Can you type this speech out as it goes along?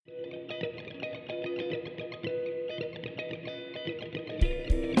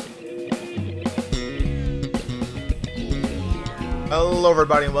Hello,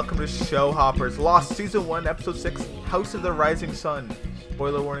 everybody, and welcome to Show Hoppers Lost Season 1, Episode 6, House of the Rising Sun.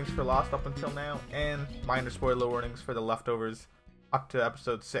 Spoiler warnings for Lost up until now, and minor spoiler warnings for The Leftovers up to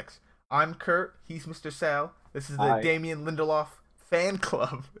Episode 6. I'm Kurt, he's Mr. Sal. This is the Hi. Damien Lindelof Fan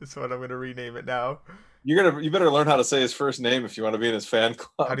Club, is what I'm going to rename it now. You better learn how to say his first name if you want to be in his fan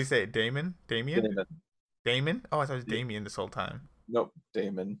club. How do you say it? Damon? Damien? Damon. Damon? Oh, I thought it was Damien this whole time. Nope,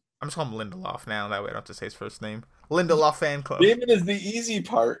 Damon. I'm just calling him Lindelof now, that way I don't have to say his first name. Lindelof Fan Club. Damon is the easy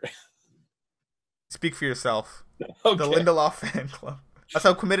part. Speak for yourself. Okay. The Lindelof Fan Club. That's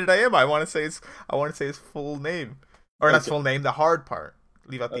how committed I am. I want to say his full name, or not his full name. The hard part.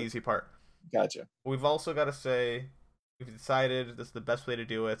 Leave out the easy part. Gotcha. We've also got to say we've decided this is the best way to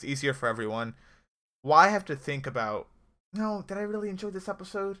do it. It's easier for everyone. Why have to think about? No, did I really enjoy this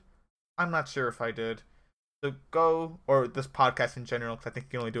episode? I'm not sure if I did. So go, or this podcast in general, because I think you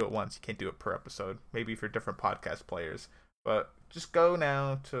can only do it once. You can't do it per episode. Maybe for different podcast players. But just go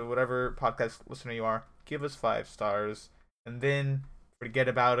now to whatever podcast listener you are. Give us 5 stars. And then forget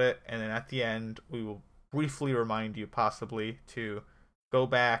about it. And then at the end, we will briefly remind you, possibly, to go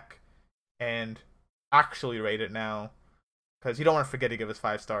back and actually rate it now. Because you don't want to forget to give us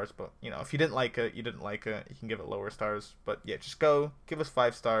 5 stars. But, you know, if you didn't like it, you didn't like it. You can give it lower stars. But yeah, just go, give us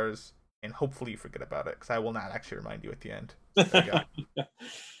 5 stars. And hopefully you forget about it, because I will not actually remind you at the end. There you go.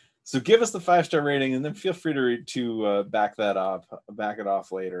 So give us the 5-star rating, and then feel free to back it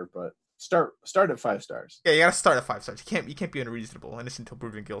off later. But start at 5 stars. Yeah, you gotta start at 5 stars. You can't be unreasonable. Innocent until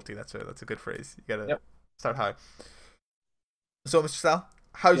proven guilty. That's a good phrase. You gotta start high. So, Mr. Sal,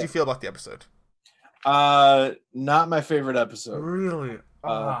 how did you feel about the episode? Not my favorite episode. Really?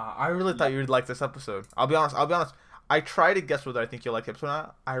 I really thought you would like this episode. I'll be honest. I try to guess whether I think you'll like the episode or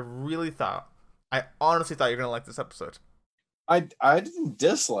not. I honestly thought you were gonna like this episode. I didn't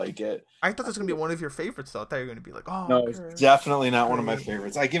dislike it. I thought this was gonna be one of your favorites, though. I thought you were gonna be like, oh no, it's definitely not one of my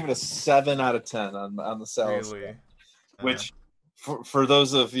favorites. I give it a 7 out of 10 on the Sal's. Really? Which, for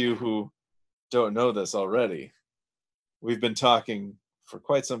those of you who don't know this already, we've been talking for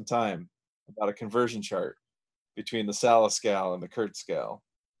quite some time about a conversion chart between the Sala scale and the Kurt scale.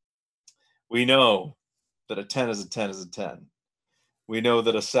 We know that a 10 is a 10 is a 10. We know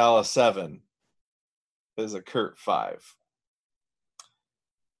that a Sala 7 is a Kurt 5.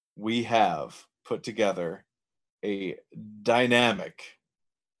 We have put together a dynamic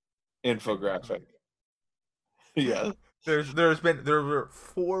infographic. Yeah. There were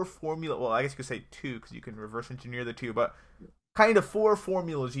 4 formula. Well, I guess you could say 2, because you can reverse engineer the 2, but kind of 4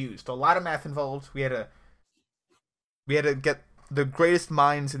 formulas used. A lot of math involved. We had to get the greatest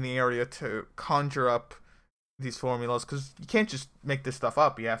minds in the area to conjure up these formulas, because you can't just make this stuff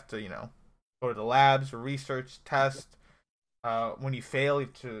up. You have to, go to the labs, research, test. When you fail, you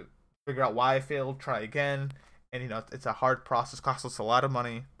have to figure out why I failed, try again, and it's a hard process. Costs us a lot of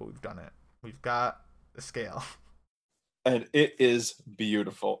money, but we've done it. We've got the scale, and it is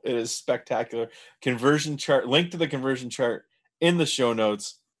beautiful. It is spectacular. Conversion chart. Link to the conversion chart in the show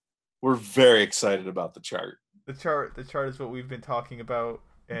notes. We're very excited about the chart. The chart is what we've been talking about,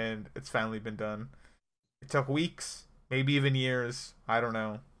 and it's finally been done. It took weeks, maybe even years. I don't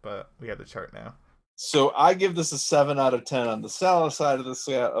know, but we have the chart now. So I give this a 7 out of 10 on the Sala side of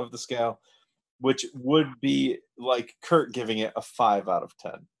the scale, which would be like Kurt giving it a 5 out of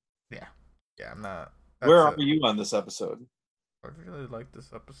 10. Yeah, I'm not. Where are you on this episode? I really like this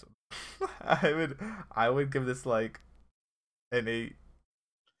episode. I would give this like an 8.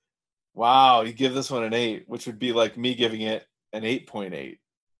 Wow, you give this one an 8, which would be like me giving it an 8.8.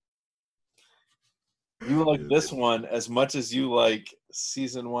 You like this one as much as you like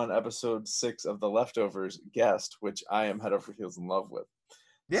season 1, episode 6 of The Leftovers Guest, which I am head over heels in love with.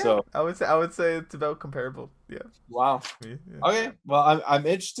 Yeah, so, I would say it's about comparable. Yeah. Wow. Yeah. Okay. Well, I'm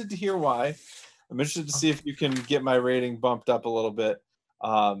interested to hear why. I'm interested to see if you can get my rating bumped up a little bit.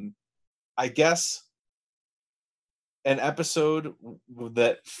 I guess an episode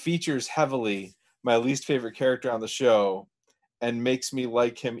that features heavily my least favorite character on the show and makes me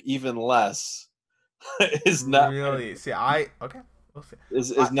like him even less is not really. See, okay. We'll see.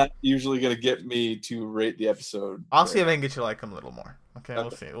 Is not usually going to get me to rate the episode. I'll see if I can get you to like him a little more. Okay.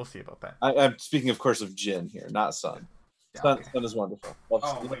 We'll see about that. I'm speaking, of course, of Jin here, not Sun. Yeah, Sun is wonderful. I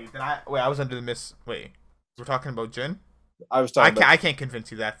was under the miss. Wait, we're talking about Jin? I was talking. I can't convince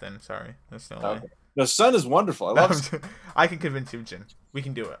you that then. Sorry, that's no way. No, Sun is wonderful. I love. I can convince you, Jin. We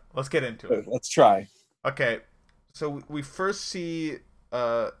can do it. Let's get into it. Let's try. Okay, so we first see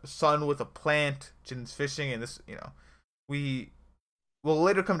Sun with a plant. Jin's fishing, and this, we will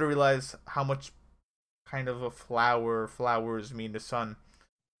later come to realize how much kind of a flowers mean to Sun.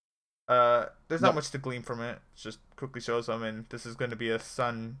 There's not much to glean from it. It just quickly shows them, and this is going to be a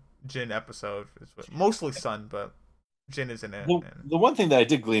Sun Jin episode. Mostly Sun, but Jin is in it. The one thing that I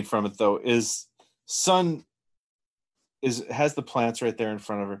did glean from it though is Sun has the plants right there in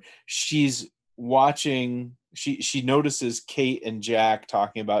front of her. She's watching. She notices Kate and Jack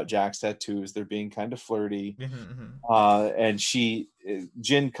talking about Jack's tattoos. They're being kind of flirty, and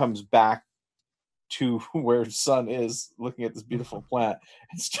Jin comes back to where Sun is looking at this beautiful plant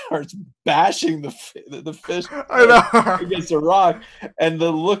and starts bashing the fish I know. against a rock. And the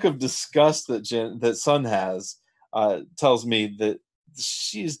look of disgust that Sun has tells me that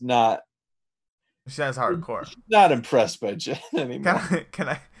she's hardcore. She's not impressed by Jin anymore. Can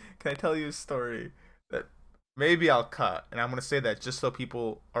I tell you a story that maybe I'll cut, and I'm gonna say that just so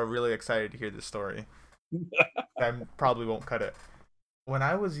people are really excited to hear this story. I probably won't cut it. When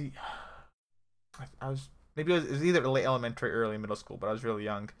I was it was either late elementary or early middle school, but I was really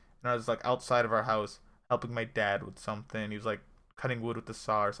young, and I was like outside of our house helping my dad with something. He was like cutting wood with the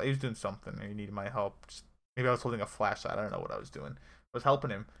saw, so he was doing something, and he needed my help. Maybe I was holding a flashlight. I don't know what I was doing. I was helping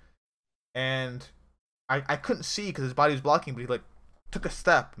him, and I couldn't see because his body was blocking, but he like took a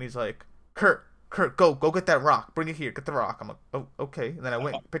step, and he's like, Kurt, go get that rock. Bring it here. Get the rock. I'm like, oh, okay. And then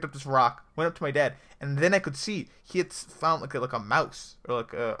I picked up this rock, went up to my dad, and then I could see he had found like a mouse or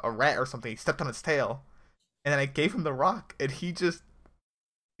like a rat or something. He stepped on its tail, and then I gave him the rock, and he just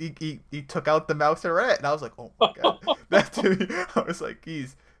he took out the mouse and rat, and I was like, oh my god. That to me, I was like,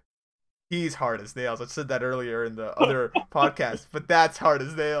 he's hard as nails. I said that earlier in the other podcast, but that's hard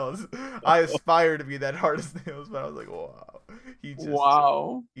as nails. I aspire to be that hard as nails, but I was like, wow.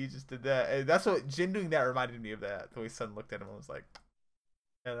 He just did that. And that's what Jin doing that reminded me of that. The way Sun looked at him and was like,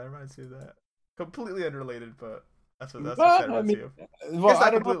 yeah, that reminds me of that. Completely unrelated, but that's what that reminds me of. Well, I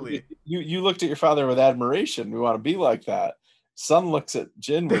don't completely. You looked at your father with admiration. We want to be like that. Sun looks at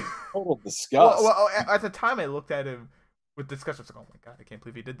Jin with total disgust. Well, at the time I looked at him with disgust. I was like, oh my god, I can't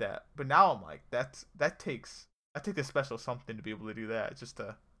believe he did that. But now I'm like, that takes a special something to be able to do that. It's just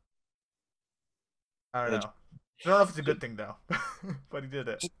I don't know. I don't know if it's a good thing though, but he did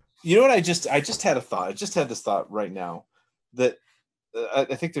it. You know what? I just had a thought. I just had this thought right now that I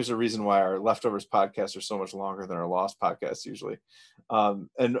think there's a reason why our Leftovers podcasts are so much longer than our Lost podcasts usually,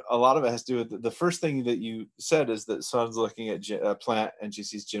 and a lot of it has to do with the first thing that you said is that Sun's looking at a plant and she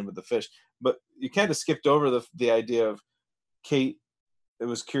sees Jin with the fish, but you kind of skipped over the idea of Kate. It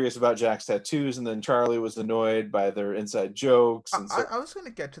was curious about Jack's tattoos, and then Charlie was annoyed by their inside jokes. And I was going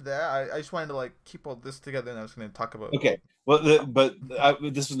to get to that. I just wanted to like keep all this together, and I was going to talk about. Okay, well,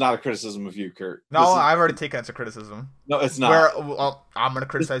 this was not a criticism of you, Kurt. No, I've already taken it as a criticism. No, it's not. I'm going to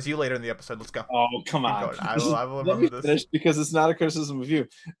criticize you later in the episode. Let's go. Oh, come on! I will remember this because it's not a criticism of you.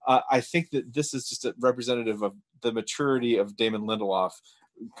 I think that this is just a representative of the maturity of Damon Lindelof,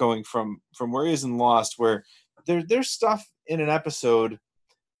 going from where he is in Lost, where there's stuff in an episode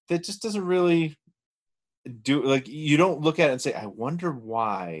that just doesn't really do, like, you don't look at it and say, I wonder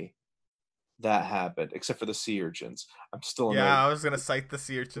why that happened, except for the sea urchins. I'm still annoyed. Yeah, I was gonna cite the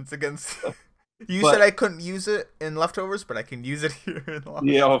sea urchins against you said I couldn't use it in Leftovers, but I can use it here in Lost.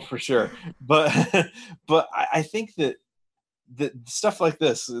 Yeah, for sure. But I think that stuff like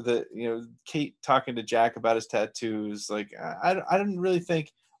this, that, you know, Kate talking to Jack about his tattoos, like I didn't really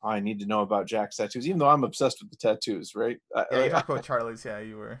think, oh, I need to know about Jack's tattoos, even though I'm obsessed with the tattoos, right? Yeah, you talked about Charlie's. Yeah,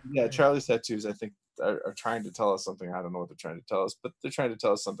 you were. Yeah, Charlie's tattoos, I think, are trying to tell us something. I don't know what they're trying to tell us, but they're trying to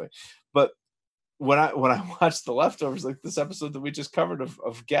tell us something. But when I watched The Leftovers, like this episode that we just covered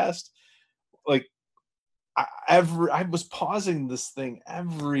of Guest, like I was pausing this thing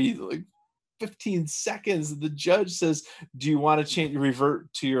every like 15 seconds. The judge says, do you want to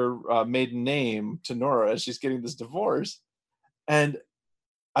revert to your maiden name to Nora as she's getting this divorce? And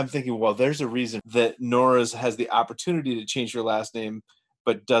I'm thinking, well, there's a reason that Nora's has the opportunity to change her last name,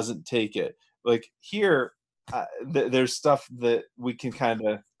 but doesn't take it. Like here, there's stuff that we can kind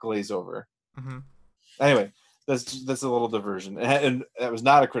of glaze over. Mm-hmm. Anyway, that's a little diversion, and that was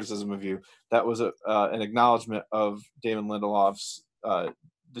not a criticism of you. That was an acknowledgement of Damon Lindelof's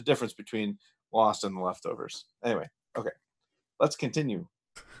the difference between Lost and The Leftovers. Anyway, okay, let's continue.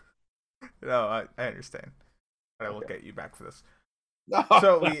 No, I understand, but I will get you back for this.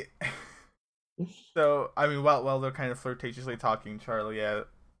 So I mean, while they're kind of flirtatiously talking, Charlie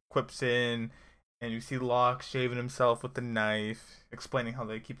quips in, and you see Locke shaving himself with the knife, explaining how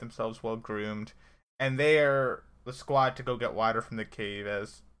they keep themselves well groomed, and they are the squad to go get water from the cave.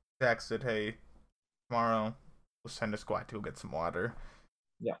 As Jack said, "Hey, tomorrow we'll send a squad to go get some water."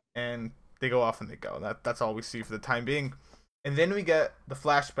 Yeah, and they go off and they go. That's all we see for the time being, and then we get the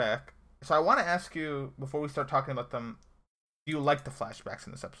flashback. So I want to ask you before we start talking about them. Do you like the flashbacks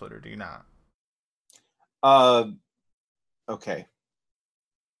in this episode, or do you not? Okay.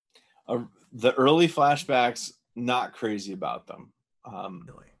 The early flashbacks, not crazy about them.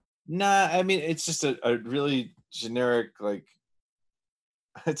 Really? Nah, I mean, it's just a really generic, like,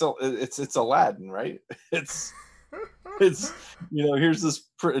 it's Aladdin, right? It's here's this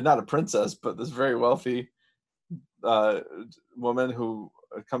not a princess, but this very wealthy woman who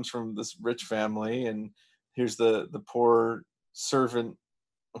comes from this rich family, and here's the poor servant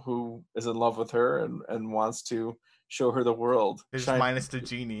who is in love with her and wants to show her the world. It's minus the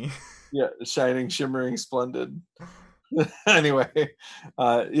genie. Yeah, shining, shimmering, splendid. Anyway,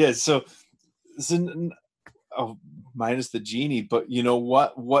 so minus the genie, but you know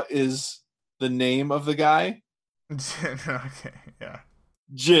what is the name of the guy? Jin. Okay, yeah.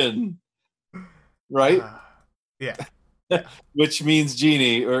 Jin, right? Yeah. Which means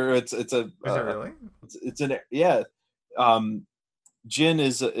genie, or it's a. Is it really? It's an yeah. Jin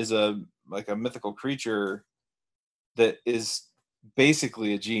is a like a mythical creature that is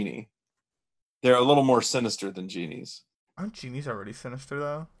basically a genie. They're a little more sinister than genies. Aren't genies already sinister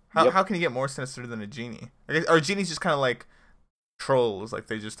though? How can you get more sinister than a genie? Or genies just kind of like trolls, like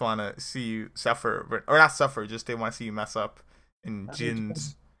they just want to see you suffer, or not suffer, just they want to see you mess up. And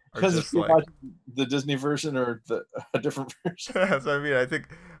gins because if you watch the Disney version or a different version. That's what I mean. I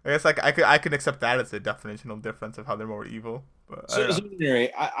guess like I could accept that as a definitional difference of how they're more evil. But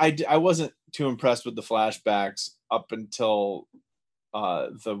anyway, I wasn't too impressed with the flashbacks up until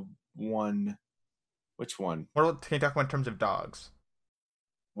the one. Which one? What can you talk about in terms of dogs?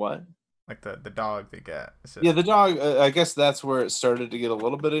 What? Like the dog they get. Yeah, the dog. I guess that's where it started to get a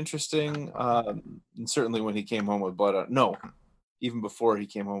little bit interesting. And certainly when he came home with blood on. No, even before he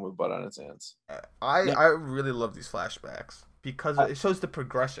came home with blood on his hands. I really love these flashbacks because it shows the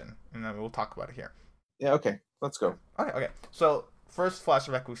progression, and then we'll talk about it here. Yeah. Okay. Let's go. Okay. So first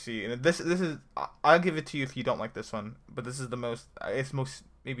flashback we see, and this is I'll give it to you if you don't like this one, but this is the most. It's most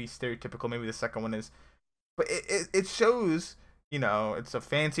maybe stereotypical. Maybe the second one is. But it shows, it's a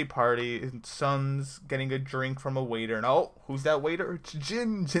fancy party, and Sun's getting a drink from a waiter, and who's that waiter? It's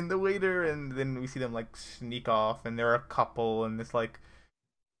Jin the waiter, and then we see them like sneak off, and they're a couple, and it's like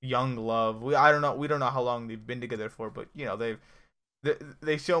young love. We don't know how long they've been together for, but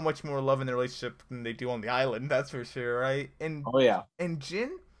they show much more love in their relationship than they do on the island, that's for sure, right? And and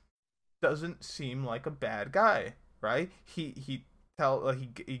Jin doesn't seem like a bad guy, right? He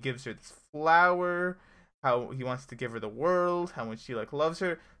gives her this flower. How he wants to give her the world, how much she loves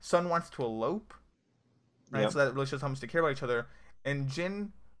her. Sun wants to elope, right? Yep. So that really shows how much they care about each other. And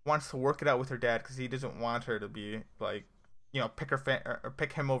Jin wants to work it out with her dad because he doesn't want her to be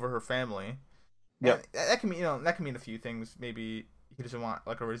pick him over her family. Yeah, that can mean that can mean a few things. Maybe he doesn't want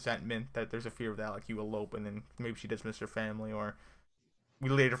a resentment, that there's a fear of that, you elope, and then maybe she does miss her family, or we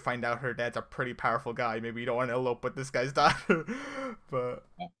later find out her dad's a pretty powerful guy. Maybe you don't want to elope with this guy's daughter, but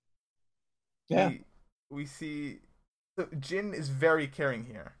yeah. We see so Jin is very caring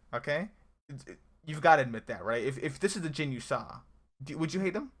here, okay? You've got to admit that, right? If this is the Jin you saw, would you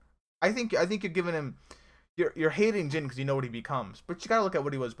hate him? I think you're giving him you're hating Jin because you know what he becomes, but you got to look at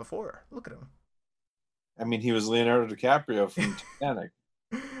what he was before. Look at him. I mean, he was Leonardo DiCaprio from Titanic.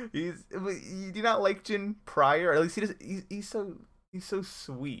 You do not like Jin prior, or at least he's so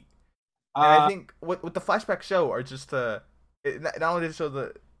sweet. And I think what the flashbacks show are just not only to show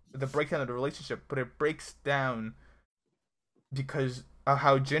the breakdown of the relationship, but it breaks down because of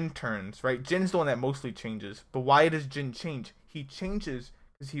how Jin turns, right? Jin's the one that mostly changes, but why does Jin change? He changes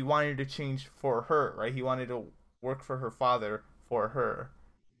because he wanted to change for her, right? He wanted to work for her father for her.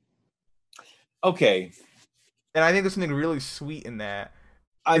 Okay. And I think there's something really sweet in that.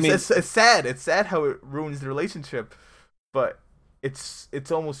 It's sad. It's sad how it ruins the relationship, but it's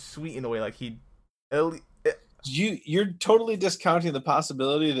almost sweet in a way. You're totally discounting the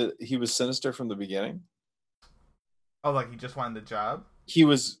possibility that he was sinister from the beginning. Oh, he just wanted the job? He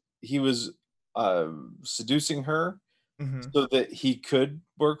was seducing her so that he could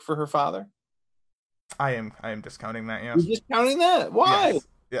work for her father? I am discounting that, yes. You're discounting that? Why?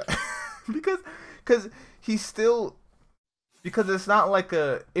 Yes. Yeah. because he's still, because it's not like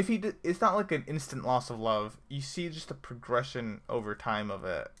it's not like an instant loss of love. You see just a progression over time of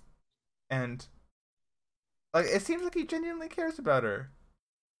it. And it seems like he genuinely cares about her.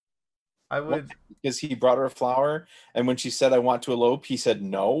 Because he brought her a flower, and when she said, "I want to elope," he said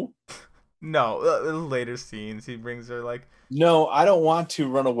no. No, later scenes, he brings her no, I don't want to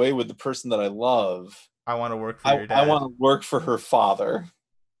run away with the person that I love. I want to work for your dad. I want to work for her father.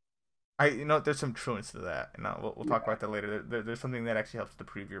 There's some truance to that, and we'll talk about that later. There's something that actually helps to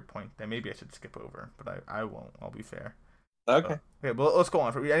prove your point that maybe I should skip over, but I won't. I'll be fair. Okay. Okay, well, let's go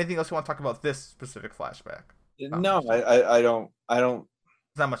on. Anything else you want to talk about this specific flashback? No, I don't.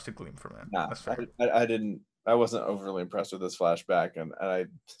 There's not much to glean from it. Nah, that's fair. I didn't. I wasn't overly impressed with this flashback, and I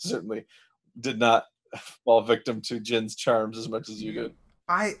certainly did not fall victim to Jin's charms as much as you did.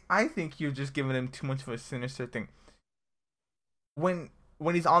 I think you're just giving him too much of a sinister thing. When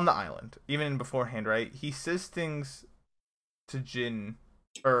he's on the island, even beforehand, right? He says things to Jin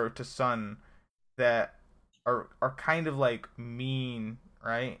or to Sun that are kind of like mean,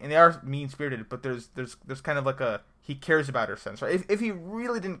 right? And they are mean spirited, but there's kind of like a he cares about her sense, right? If he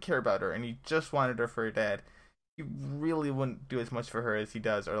really didn't care about her and he just wanted her for her dad, he really wouldn't do as much for her as he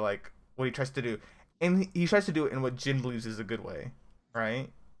does, or like what he tries to do. And he tries to do it in what Jin believes is a good way, right?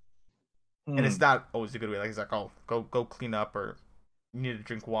 And it's not always a good way. Like he's like, "Oh, go clean up," or "You need to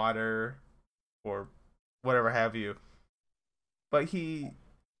drink water," or whatever have you. But he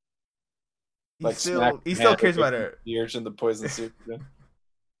like still cares about her. The urchin, the poison soup.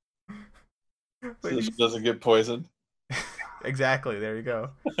 So she doesn't get poisoned. Exactly. There you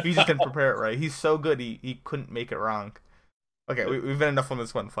go. He just didn't prepare it right. He's so good. He couldn't make it wrong. Okay, we've been enough on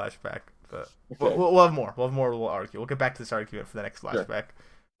this one flashback, but okay. we'll have more. We'll argue. We'll get back to this argument for the next flashback.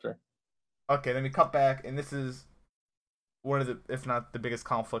 Sure. Okay, then we cut back, and this is one of the, if not the biggest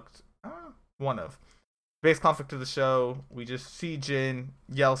conflict, one of biggest conflict of the show. We just see Jin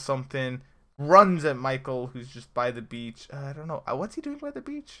yell something, runs at Michael, who's just by the beach. I don't know. What's he doing by the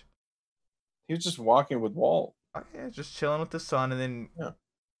beach? He was just walking with Walt. Oh, yeah, just chilling with the sun, and then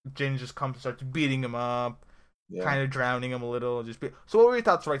Jin just comes and starts beating him up, kind of drowning him a little. So what were your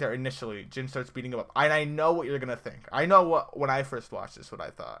thoughts right there initially? Jin starts beating him up, and I know what you're gonna think. I know what when I first watched this, what I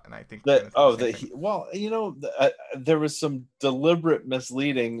thought, and I think there was some deliberate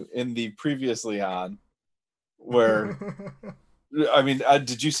misleading in the previously on, where I mean,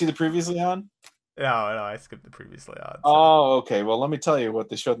 did you see the previously on? No, I skipped the previously on. So. Oh, okay. Well, let me tell you what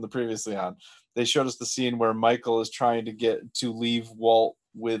they showed in the previously on. They showed us the scene where Michael is trying to leave Walt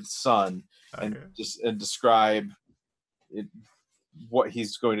with Sun and describe what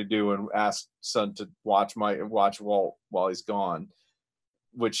he's going to do and ask Sun to watch Walt while he's gone,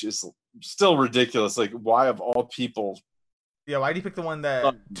 which is still ridiculous. Like, why of all people? Yeah, why do you pick the one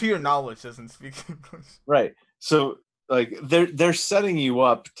that, to your knowledge, doesn't speak English? Right. So, like, they're setting you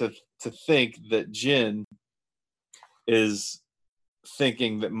up to think that Jin is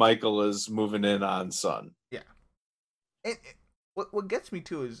thinking that Michael is moving in on Sun. Yeah. And what gets me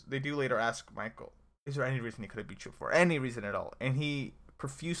too is they do later ask Michael, is there any reason he could have beat you for? Any reason at all? And he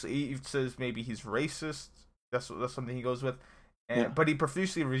profusely says maybe he's racist. That's something he goes with. But he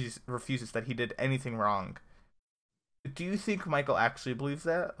profusely refuses that he did anything wrong. Do you think Michael actually believes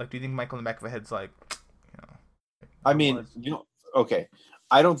that? Like, do you think Michael in the back of his head's like, I mean, okay.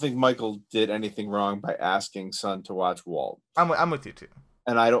 I don't think Michael did anything wrong by asking Sun to watch Walt. I'm with you too.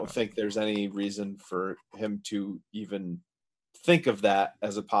 And I don't think there's any reason for him to even think of that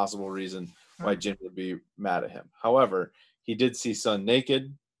as a possible reason why Jin would be mad at him. However, he did see Sun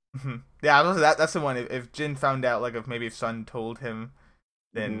naked. Mm-hmm. Yeah, that's the one. If Jin found out, like, if Sun told him,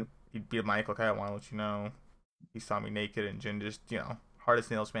 then he'd be like, okay, I want to let you know. He saw me naked, and Jin just, hard as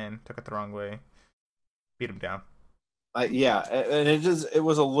nails, man, took it the wrong way, beat him down. And it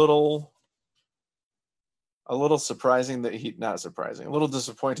was a little surprising that not surprising, a little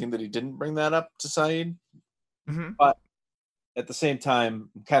disappointing that he didn't bring that up to Saeed. Mm-hmm. But at the same time,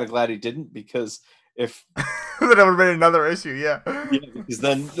 I'm kind of glad he didn't, because if then it would have been another issue, yeah, because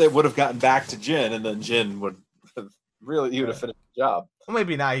then they would have gotten back to Jin, and then Jin would have finished the job. Well,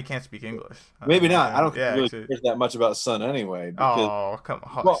 maybe not. He can't speak English. Maybe not. I don't really care that much about Sun anyway. Because, come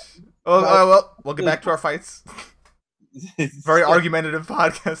on. Well, we'll get back to our fights. Very argumentative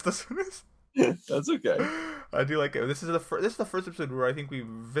podcast this one is. That's okay. I do like it. This is the first episode where I think we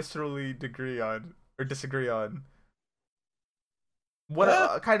viscerally disagrey on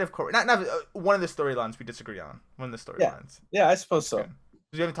what kind of not one of the storylines we disagree on. One of the storylines. Yeah, I suppose so.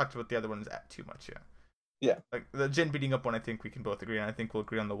 We haven't talked about the other ones too much yet. Yeah. Like the Jin beating up one, I think we can both agree on. I think we'll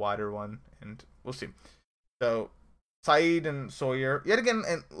agree on the water one, and we'll see. So, Saeed and Sawyer, yet again,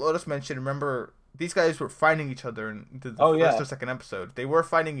 and let us mention, remember, these guys were fighting each other in the first or second episode. They were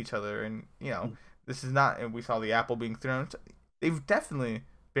fighting each other, and, this is not, and we saw the apple being thrown. They've definitely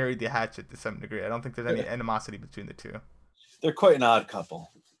buried the hatchet to some degree. I don't think there's any animosity between the two. They're quite an odd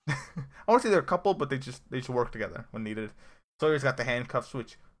couple. I won't say they're a couple, but they just work together when needed. Sawyer's got the handcuffs,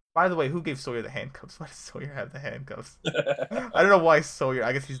 which, by the way, who gave Sawyer the handcuffs? Why does Sawyer have the handcuffs? I don't know why Sawyer.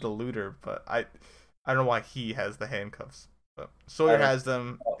 I guess he's the looter, but I don't know why he has the handcuffs. But Sawyer has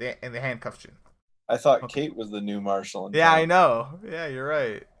them, and the handcuffs Jin. I thought Kate was the new marshal. Yeah, I know. Yeah, you're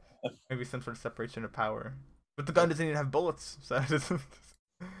right. Maybe some sort of separation of power. But the gun doesn't even have bullets. So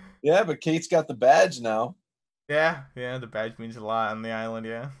yeah, but Kate's got the badge now. Yeah, the badge means a lot on the island.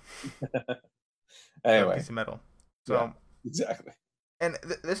 Yeah. Anyway, a piece of metal. So yeah, exactly. And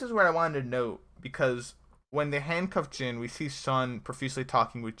this is where I wanted to note, because when they handcuff Jin, we see Sun profusely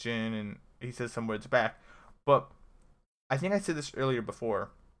talking with Jin, and he says some words back. But I think I said this earlier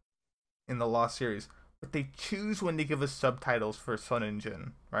before in the Lost series, but they choose when to give us subtitles for Sun and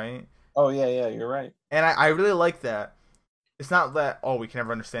Jin, right? Oh yeah, you're right. And I really like that. It's not that we can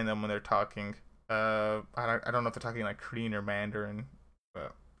never understand them when they're talking. I don't know if they're talking like Korean or Mandarin,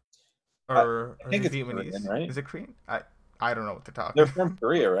 but I think it's Vietnamese. Korean, right? Is it Korean? I don't know what they're talking. They're from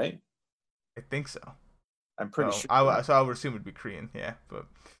Korea, right? I think so. I'm pretty sure. I would assume it'd be Korean, yeah, but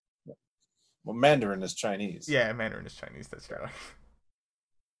well, Mandarin is Chinese. Yeah, Mandarin is Chinese. That's right.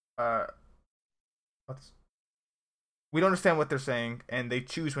 We don't understand what they're saying, and they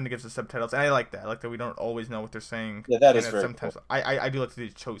choose when to give the subtitles, and I like that. I like that we don't always know what they're saying. Yeah, that is very sometimes cool. I do like that they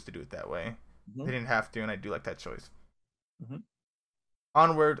chose to do it that way. Mm-hmm. They didn't have to, and I do like that choice. Mm-hmm.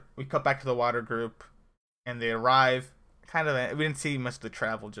 Onward, we cut back to the water group, and they arrive. We didn't see much of the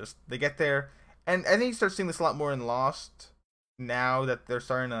travel. Just they get there, and I think you start seeing this a lot more in Lost. Now that they're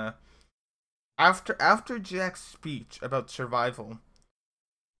starting to, after Jack's speech about survival,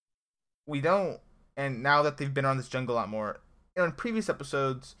 we don't. And now that they've been on this jungle a lot more, in previous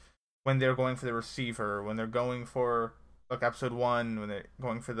episodes, when they're going for the receiver, when they're going for like episode 1, when they're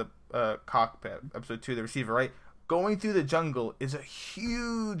going for the cockpit, episode 2, the receiver, right? Going through the jungle is a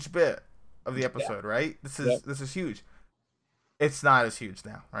huge bit of the episode, right? This is huge. It's not as huge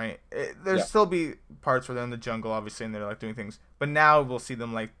now, right? There's still be parts where they're in the jungle, obviously, and they're like doing things. But now we'll see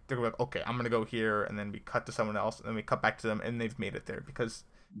them like they're like, okay, I'm gonna go here, and then we cut to someone else, and then we cut back to them, and they've made it there because.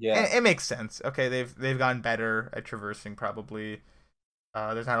 Yeah, it makes sense. Okay, they've gotten better at traversing. Probably,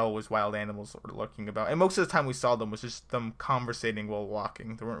 there's not always wild animals lurking about, and most of the time we saw them was just them conversating while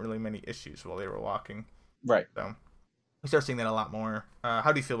walking. There weren't really many issues while they were walking. Right. So we start seeing that a lot more.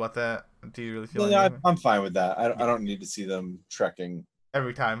 How do you feel about that? Do you really feel? Yeah, I'm fine with that. I don't need to see them trekking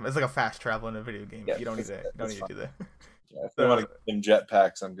every time. It's like a fast travel in a video game. Yeah, you don't need to. Don't need to do that. Yeah, if they want to give them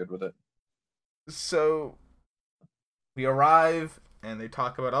jetpacks, I'm good with it. So we arrive. And they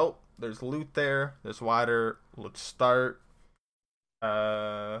talk about, there's loot there, there's water, let's start.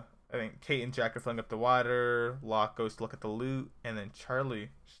 I think Kate and Jack are filling up the water, Locke goes to look at the loot, and then Charlie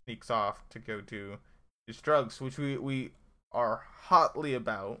sneaks off to go do his drugs, which we are hotly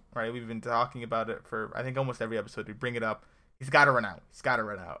about, right? We've been talking about it for, I think, almost every episode. We bring it up. He's got to run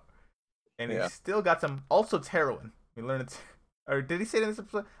out. And he's still got some, also it's heroin. We learned it's, or did he say it in this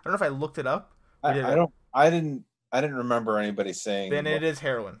episode? I don't know if I looked it up. I didn't remember anybody saying. Then it is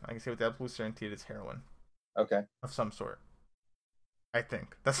heroin. I can say with absolute certainty it is heroin. Okay. Of some sort. I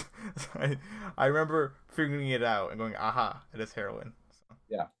think that's. I remember figuring it out and going, "Aha! It is heroin." So.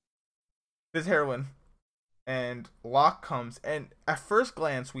 Yeah. It is heroin, and Locke comes, and at first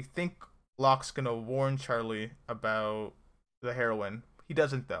glance we think Locke's gonna warn Charlie about the heroin. He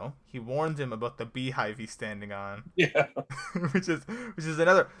doesn't though. He warns him about the beehive he's standing on. Yeah. which is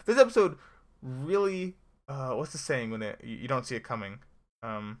another. This episode really. What's the saying when you don't see it coming?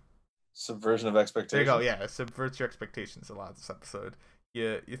 Subversion of expectations. There you go. Yeah, it subverts your expectations a lot. This episode,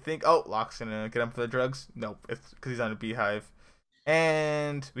 you think, oh, Locke's gonna get him for the drugs. Nope, it's because he's on a beehive,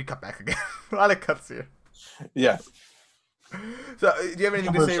 and we cut back again. A lot of cuts here. Yeah. So, do you have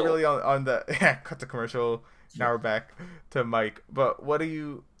anything to say really on the cut to commercial? Now we're back to Mike. But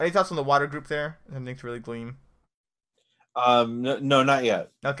any thoughts on the water group there? Anything to really glean? No, not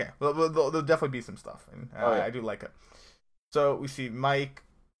yet. Okay, well, there'll definitely be some stuff, and I do like it. So we see Mike.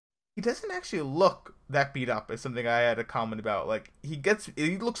 He doesn't actually look that beat up. Is something I had a comment about. Like he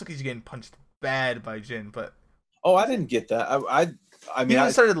looks like he's getting punched bad by Jin, but I didn't get that. I mean,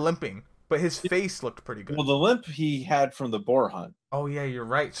 he started limping, but his face looked pretty good. Well, the limp he had from the boar hunt. Oh yeah, you're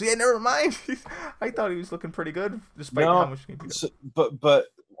right. So yeah, never mind. I thought he was looking pretty good, despite how much he beat up. But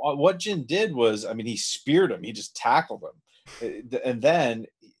what Jin did was, I mean, he speared him. He just tackled him. And then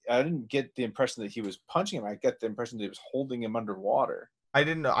I didn't get the impression that he was punching him. I get the impression that he was holding him underwater. I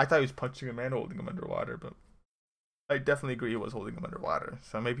didn't know. I thought he was punching him and holding him underwater, but I definitely agree he was holding him underwater.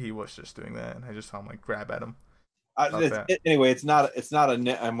 So maybe he was just doing that, and I just saw him like grab at him. Anyway, it's not a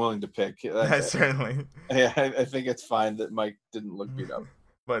nit I'm willing to pick. Certainly. Yeah, I think it's fine that Mike didn't look beat up.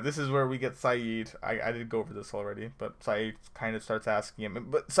 But this is where we get Sayid. I did go over this already, but Sayid kind of starts asking him.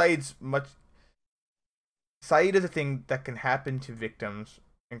 But Sayid is a thing that can happen to victims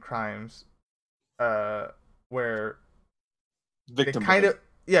in crimes, where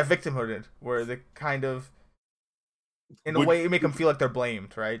victimhooded, where they kind of, in a way, make them feel like they're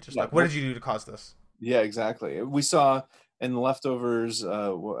blamed, right? Just like, what did you do to cause this? Yeah, exactly. We saw in the Leftovers,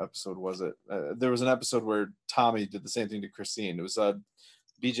 what episode was it? There was an episode where Tommy did the same thing to Christine. It was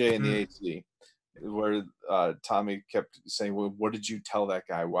BJ and the HD, where Tommy kept saying, "Well, what did you tell that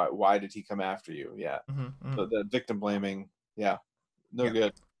guy? Why did he come after you?" Yeah. So the victim blaming, yeah,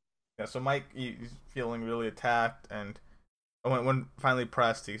 good. Yeah. So Mike, he's feeling really attacked, and when finally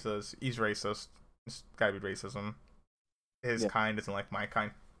pressed, he says he's racist. It's gotta be racism. His kind isn't like my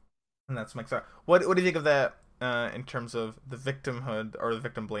kind, and that's Mike's. What do you think of that in terms of the victimhood or the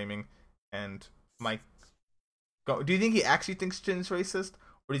victim blaming, and Mike? Do you think he actually thinks Jin's racist,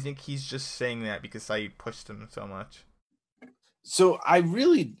 or do you think he's just saying that because Sayid pushed him so much? So I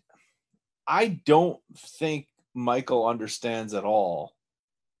don't think Michael understands at all.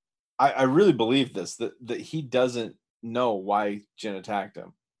 I really believe this, that he doesn't know why Jin attacked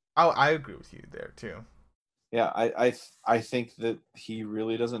him. Oh, I agree with you there too. Yeah, I think that he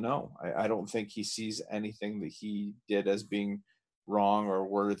really doesn't know. I don't think he sees anything that he did as being wrong or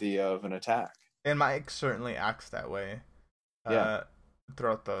worthy of an attack. And Mike certainly acts that way.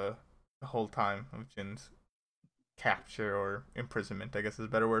 Throughout the whole time of Jin's capture or imprisonment, I guess is a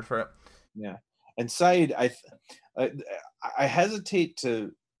better word for it. Yeah, and Sayid, I hesitate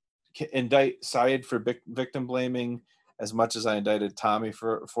to indict Sayid for victim blaming as much as I indicted Tommy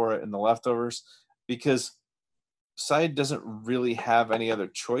for it in the Leftovers, because Sayid doesn't really have any other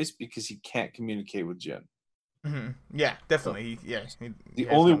choice because he can't communicate with Jin. Mm-hmm. Yeah, definitely. The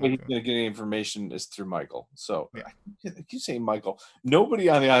only way he's going to get any information is through Michael. So, you say Michael. Nobody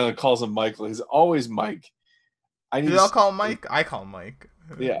on the island calls him Michael. He's always Mike. Do they all call him Mike? I call him Mike.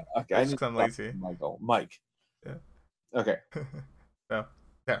 Yeah. Okay. I'm lazy. Michael. Mike. Yeah. Okay. So,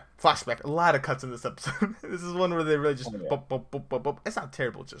 yeah. Flashback. A lot of cuts in this episode. This is one where they really just bump. It's not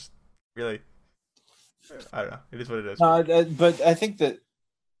terrible. Just really. I don't know. It is what it is. But I think that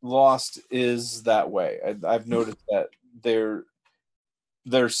Lost is that way. I've noticed that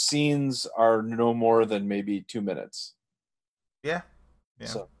their scenes are no more than maybe 2 minutes. Yeah.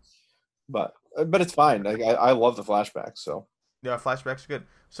 So, but it's fine. I love the flashbacks. So yeah, flashbacks are good.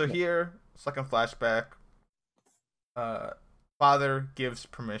 So here, second flashback. Father gives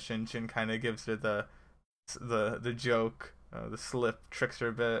permission. Jin kind of gives her the joke, the slip, tricks her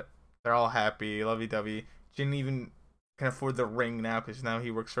a bit. They're all happy, lovey-dovey. Jin even can afford the ring now because now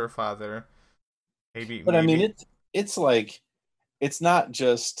he works for her father. Maybe. I mean, it's like, it's not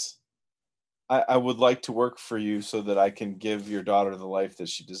just I would like to work for you so that I can give your daughter the life that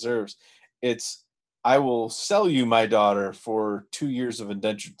she deserves. It's I will sell you my daughter for 2 years of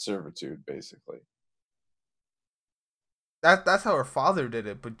indentured servitude, basically. That's how her father did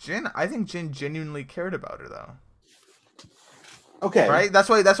it, but I think Jin genuinely cared about her though. Okay. Right? That's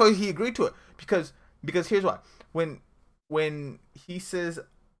why he agreed to it. Because here's why. When he says,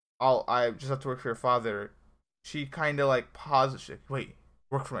 I just have to work for your father, she kind of like pauses. Like, wait,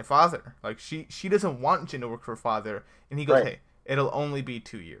 work for my father? Like she doesn't want Jin to work for her father, and he goes, right. Hey, it'll only be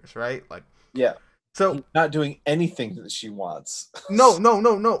 2 years, right? Like, yeah. So he's not doing anything that she wants. No.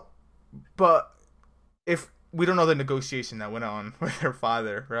 But if we don't know the negotiation that went on with her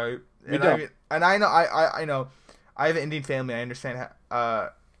father, right? I know. I have an Indian family. I understand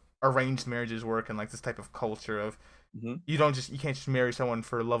how arranged marriages work and like this type of culture of you can't just marry someone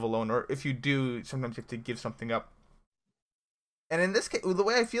for love alone, or if you do, sometimes you have to give something up. And in this case, the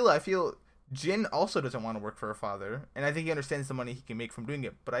way I feel Jin also doesn't want to work for her father, and I think he understands the money he can make from doing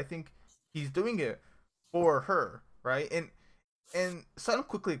it. But I think he's doing it for her, right? And Sun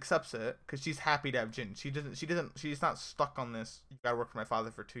quickly accepts it because she's happy to have Jin. She's not stuck on this. You gotta work for my father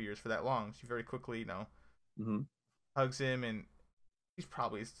for 2 years for that long. She very quickly, hugs him, and she's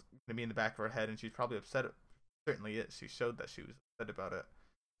probably gonna be in the back of her head, and she's probably upset. Certainly is. She showed that she was upset about it.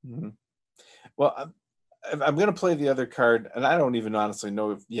 Mm-hmm. Well, I'm gonna play the other card, and I don't even honestly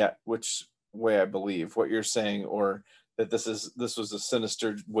know yet which way I believe what you're saying, or that this was a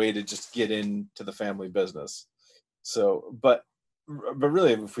sinister way to just get into the family business. So, but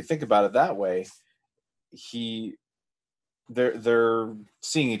really, if we think about it that way, they're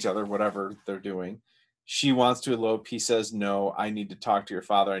seeing each other, whatever they're doing. She wants to elope. He says, no, I need to talk to your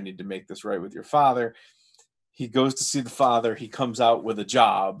father. I need to make this right with your father. He goes to see the father. He comes out with a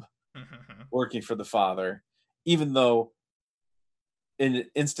job working for the father, even though in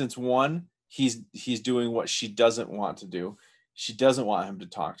instance one, he's doing what she doesn't want to do. She doesn't want him to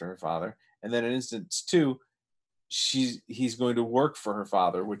talk to her father. And then in instance two, he's going to work for her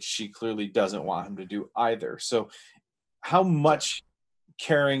father, which she clearly doesn't want him to do either. So how much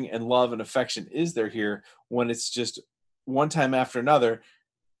caring and love and affection is there here when it's just one time after another?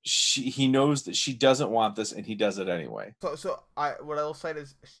 He knows that she doesn't want this, and he does it anyway. So what I will cite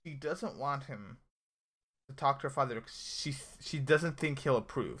is she doesn't want him to talk to her father. She doesn't think he'll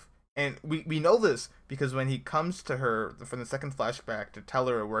approve, and we know this because when he comes to her from the second flashback to tell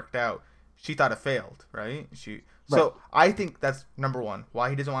her it worked out, she thought it failed, right? So I think that's number one. Why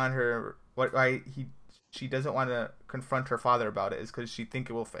he doesn't want her. Why she doesn't want to confront her father about it is because she think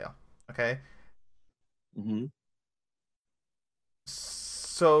it will fail. Okay. Mm-hmm.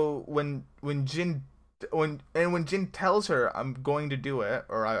 So when Jin tells her I'm going to do it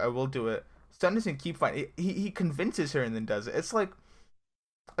or I will do it, Sun doesn't keep fighting. He convinces her and then does it. It's like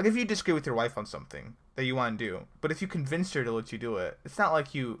if you disagree with your wife on something that you want to do, but if you convinced her to let you do it, it's not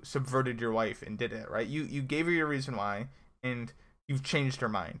like you subverted your wife and did it, right? You gave her your reason why, and you've changed her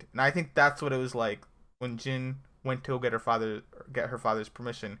mind. And I think that's what it was like when Jin went to get her father's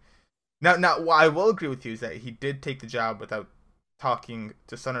permission. Now, what I will agree with you is that he did take the job without talking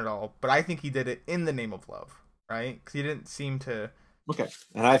to Sun at all, but I think he did it in the name of love, right? Because he didn't seem to. Okay,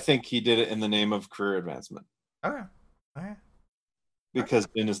 and I think he did it in the name of career advancement. Okay. Okay. Because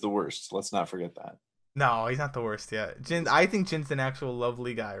Jin is the worst. Let's not forget that. No, he's not the worst yet. I think Jin's an actual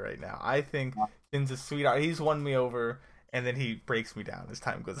lovely guy right now. I think Jin's a sweetheart. He's won me over, and then he breaks me down as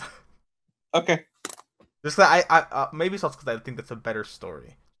time goes on. Okay. Just that I maybe it's also because I think that's a better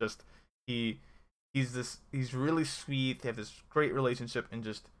story. Just he's really sweet. They have this great relationship, and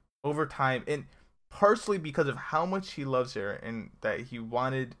just over time, and partially because of how much he loves her, and that he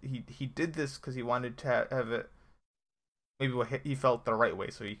did this because he wanted to have it. Maybe what he felt the right way,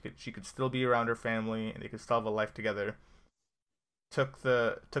 so she could still be around her family, and they could still have a life together. Took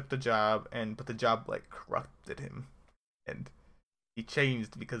the job, but the job like corrupted him, and he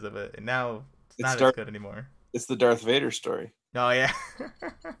changed because of it, and now it's not as good anymore. It's the Darth Vader story. Oh yeah.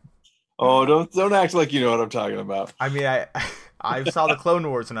 Oh, don't act like you know what I'm talking about. I mean, I saw the Clone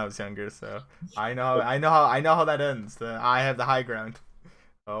Wars when I was younger, so I know how that ends. I have the high ground.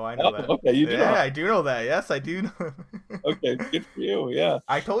 Oh, I know that. Okay, you do. Yeah, I do know that. Yes, I do know. Okay, good for you. Yeah.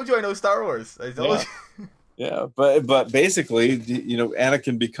 I told you I know Star Wars. I told you. Yeah, but basically,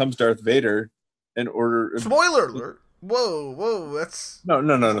 Anakin becomes Darth Vader in order. Spoiler alert! Whoa, that's no.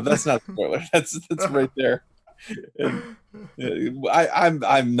 That's not spoiler. That's right there. And,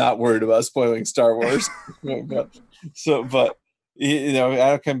 I'm not worried about spoiling Star Wars, but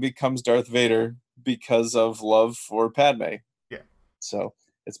Anakin becomes Darth Vader because of love for Padme. Yeah. So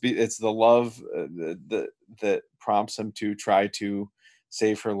it's the love that prompts him to try to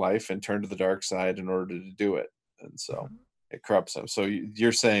save her life and turn to the dark side in order to do it, and so it corrupts him. So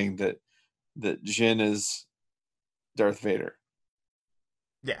you're saying that Jin is Darth Vader?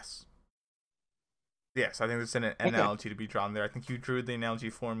 Yes, I think there's an analogy to be drawn there. I think you drew the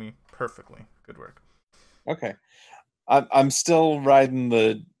analogy for me perfectly. Good work. Okay, I'm still riding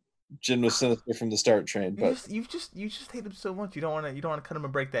the Jin was sinister from the start train, but you just hate him so much. You don't want to cut him a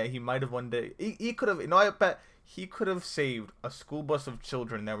break that he might have one day. He could have. I bet he could have saved a school bus of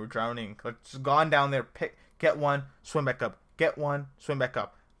children that were drowning. Like just gone down there, get one, swim back up, get one, swim back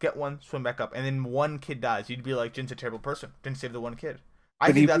up, get one, swim back up, and then one kid dies. You'd be like, Jin's a terrible person. Didn't save the one kid.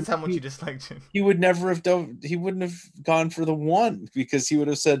 I think that's how much you dislike Jin. He would never have done. He wouldn't have gone for the one because he would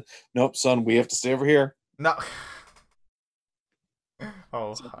have said, "Nope, son, we have to stay over here." No.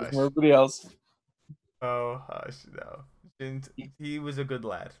 Oh, hush. Everybody else. Oh, hush, no. He was a good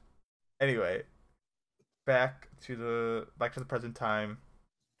lad. Anyway, back to the present time.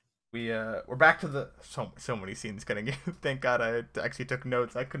 We're back to the so many scenes getting in. Thank God I actually took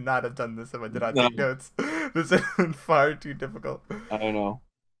notes. I could not have done this if I did not take notes. This has been far too difficult. I don't know.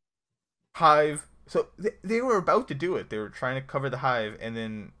 Hive. So they were about to do it. They were trying to cover the hive, and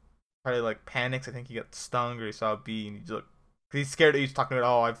then probably like panics. I think he got stung or he saw a bee, and he's scared. He's talking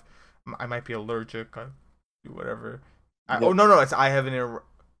about I might be allergic. I do whatever. Oh no, it's I have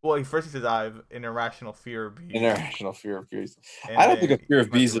he says I have an irrational fear of bees. Irrational fear of bees. I don't think a fear of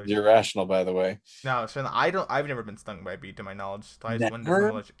bees is irrational, by the way. No, so I've never been stung by a bee to my knowledge.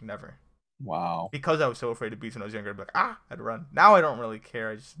 So never. Wow. Because I was so afraid of bees when I was younger, I'd be like, I had to run. Now I don't really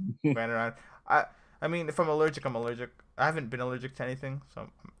care. I just ran around. I mean, if I'm allergic, I'm allergic. I haven't been allergic to anything, so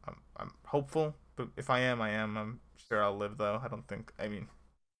I'm hopeful. But if I am, I'm sure I'll live though. I don't think. I mean,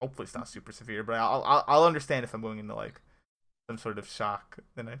 hopefully it's not super severe, but I'll understand if I'm going into like some sort of shock.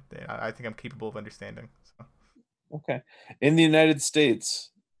 Then I think I'm capable of understanding. So. Okay. In the United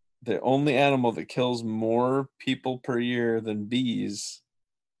States, the only animal that kills more people per year than bees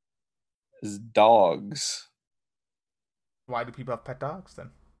is dogs. Why do people have pet dogs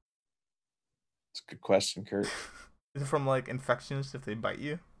then? It's a good question, Kurt. Is it from like infections if they bite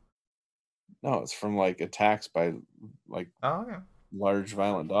you? No, it's from like attacks by like large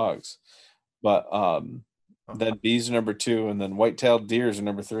violent dogs. But then bees are number 2, and then white-tailed deers are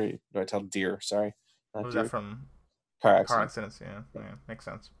number 3. White-tailed deer, sorry. What was that from? Car accidents. Yeah, makes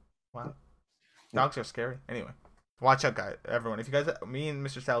sense. Wow. Dogs are scary. Anyway, watch out, guys. Everyone, if you guys, me and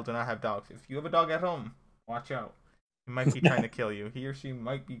Mr. Sal do not have dogs. If you have a dog at home, watch out. He might be trying to kill you. He or she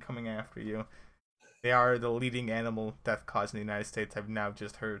might be coming after you. They are the leading animal death cause in the United States. I've now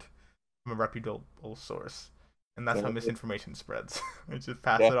just heard from a reputable source, and that's how misinformation spreads. I just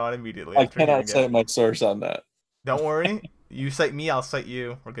pass it on immediately. I cannot cite my source on that. Don't worry. You cite me, I'll cite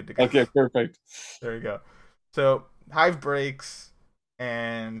you. We're good to go. Okay, perfect. There you go. So Hive breaks,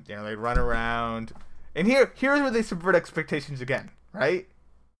 and they run around, and here's where they subvert expectations again, right?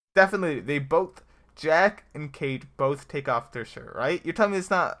 Definitely, they both, Jack and Kate, both take off their shirt, right? You're telling me it's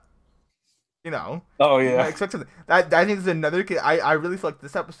not. Oh yeah. Expect something. I think is another. I really feel like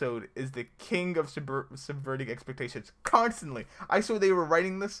this episode is the king of subverting expectations constantly. I saw they were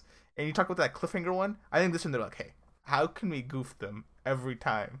writing this, and you talk about that cliffhanger one. I think this one they're like, hey, how can we goof them every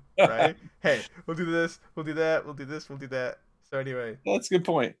time, right? Hey, we'll do this, we'll do that, we'll do this, we'll do that. So anyway, that's a good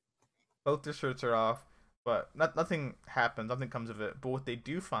point. Both their shirts are off, but nothing happens. Nothing comes of it. But what they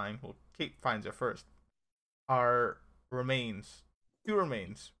do find, well, Kate finds it first, are remains. 2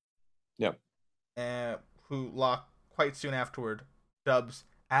 remains. Yep. Who Locke quite soon afterward dubs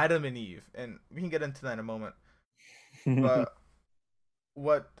Adam and Eve, and we can get into that in a moment. But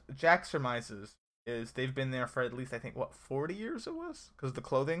what Jack surmises is they've been there for at least, I think, 40 years it was? Because of the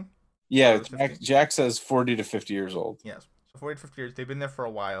clothing? Yeah, Jack says 40 to 50 years old. Yes, so 40 to 50 years. They've been there for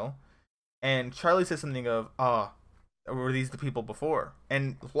a while. And Charlie says something of, were these the people before?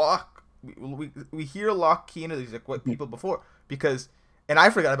 And Locke, we hear Locke key into these, like, what people before? Because, and I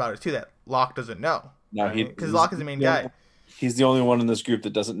forgot about it too, that Locke doesn't know. No, because Locke is the main guy. He's the only one in this group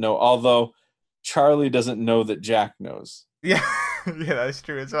that doesn't know, although Charlie doesn't know that Jack knows. Yeah. Yeah, that's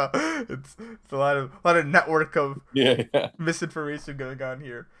true as well. It's a lot of network of misinformation going on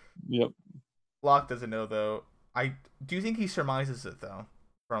here. Yep. Locke doesn't know though. I do think he surmises it though,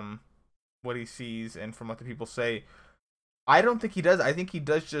 from what he sees and from what the people say. I don't think he does. I think he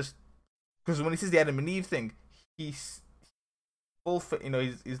does just because when he says the Adam and Eve thing, he's full.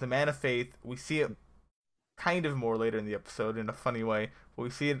 He's the man of faith. We see it kind of more later in the episode in a funny way, but we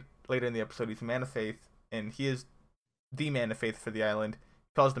see it later in the episode. He's a man of faith, and he is the man of faith for the island.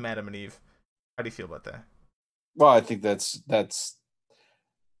 He calls them Adam and Eve. How do you feel about that? Well, I think that's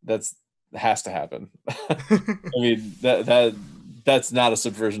has to happen. I mean that's not a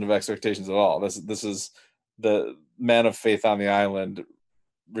subversion of expectations at all. This is the man of faith on the island,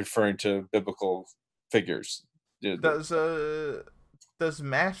 referring to biblical figures. Does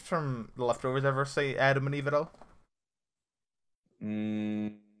Matt from The Leftovers ever say Adam and Eve at all?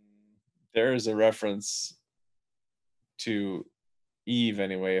 There is a reference to Eve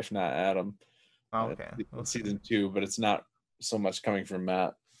anyway, if not Adam. Okay. Season 2, but it's not so much coming from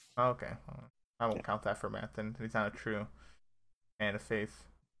Matt. Okay. I won't count that for Matt then. He's not a true man of faith.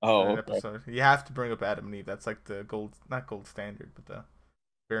 Okay. Episode. You have to bring up Adam and Eve. That's like the not gold standard, but the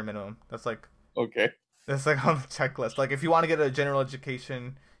bare minimum. That's like okay. That's like on the checklist. Like if you want to get a general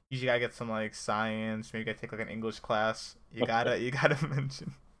education, you gotta get some like science. Maybe you gotta take like an English class. You gotta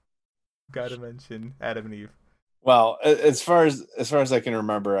mention Adam and Eve. Well, as far as I can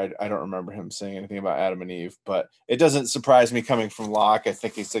remember, I don't remember him saying anything about Adam and Eve, but it doesn't surprise me coming from Locke. I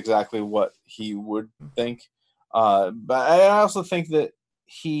think it's exactly what he would think. But I also think that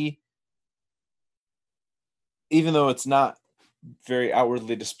he, even though it's not very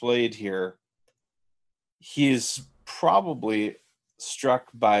outwardly displayed here, he is probably struck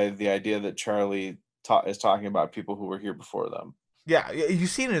by the idea that Charlie is talking about people who were here before them. Yeah, you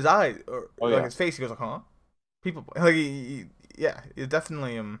see it in his eyes, or his face. He goes like, "Huh." People like it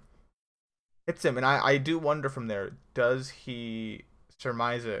definitely hits him, and I do wonder from there, does he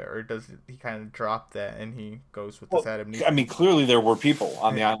surmise it or does he kind of drop that and he goes with this Adam? I mean, clearly there were people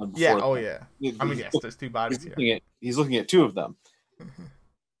on the island before. Yeah, yeah. I mean, yes, there's 2 bodies here. He's looking at 2 of them.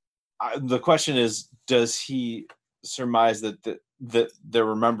 The question is, does he surmise that there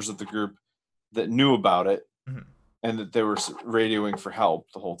were members of the group that knew about it and that they were radioing for help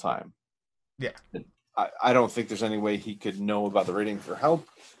the whole time? Yeah. I don't think there's any way he could know about the rating for help,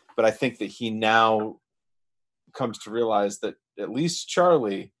 but I think that he now comes to realize that at least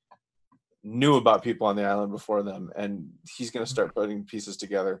Charlie knew about people on the island before them, and he's going to start putting pieces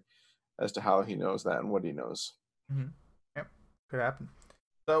together as to how he knows that and what he knows. Mm-hmm. Yep, could happen.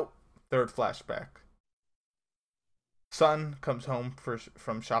 So, 3rd flashback. Sun comes home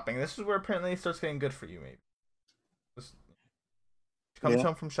from shopping. This is where apparently it starts getting good for you, maybe. She comes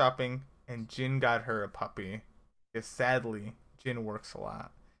home from shopping, and Jin got her a puppy. Because sadly, Jin works a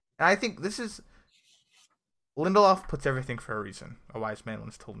lot. And I think this is Lindelof puts everything for a reason. A wise man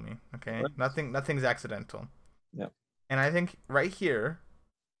once told me. Okay, Right. nothing's accidental. Yeah. And I think right here,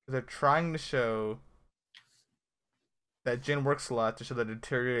 they're trying to show that Jin works a lot to show the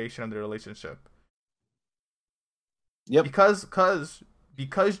deterioration of their relationship. Yep. Because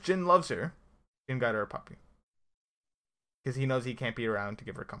Jin loves her, Jin got her a puppy. Because he knows he can't be around to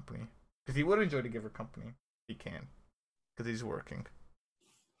give her company. Because he would enjoy to give her company. He can. Because he's working.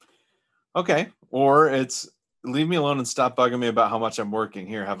 Okay. Or it's leave me alone and stop bugging me about how much I'm working.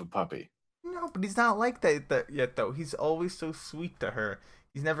 Here, have a puppy. No, but he's not like that yet, though. He's always so sweet to her.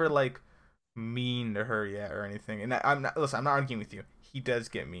 He's never, like, mean to her yet or anything. And I'm not arguing with you. He does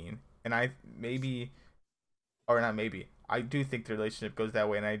get mean. And I do think the relationship goes that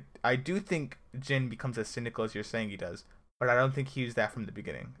way. And I do think Jin becomes as cynical as you're saying he does. But I don't think he was that from the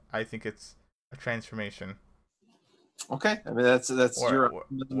beginning. I think it's a transformation. Okay, I mean that's your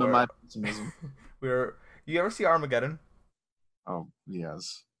optimism and my pessimism. You ever see Armageddon? Oh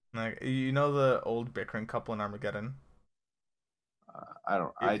yes. Like, you know the old bickering couple in Armageddon. I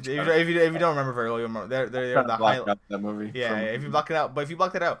don't. If you don't remember very well, you'll remember they're the highlight. That movie. Yeah, if you block it out, but if you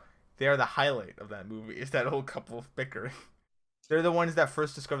block that out, they are the highlight of that movie. It's that old couple bickering. They're the ones that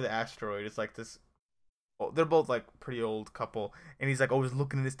first discovered the asteroid. It's like this. They're both like pretty old couple, and he's like always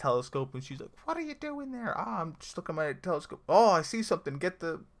looking at his telescope, and she's like, "What are you doing there?" I'm just looking at my telescope. Oh, I see something. Get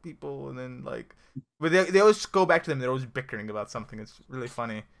the people, and then like, but they always go back to them. They're always bickering about something. It's really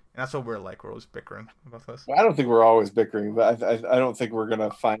funny, and that's what we're like. We're always bickering about this. Well, I don't think we're always bickering, but I don't think we're gonna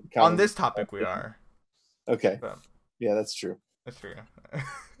find on this topic. We are. Okay. So, yeah, that's true. That's true.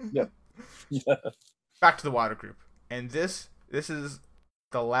 Yep. Back to the water group, and this is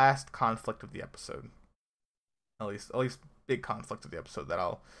the last conflict of the episode. At least big conflict of the episode that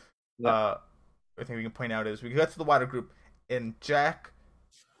I think we can point out is we get to the water group and Jack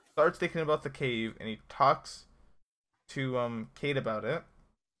starts thinking about the cave and he talks to Kate about it.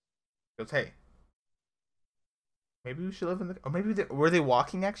 He goes, "Hey, maybe we should live in the..." Or maybe were they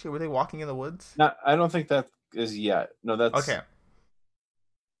walking actually? Were they walking in the woods? No, I don't think that is yet. No, that's okay.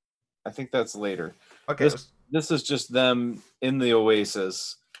 I think that's later. Okay. This is just them in the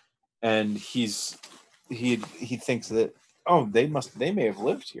oasis, and he thinks that they may have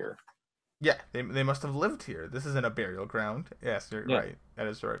lived here. Yeah, they must have lived here. This isn't a burial ground. Yes, you're right. That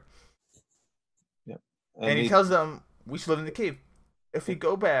is right. Yeah. And he tells them we should live in the cave. If we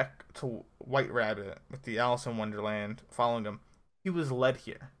go back to White Rabbit with the Alice in Wonderland following him, he was led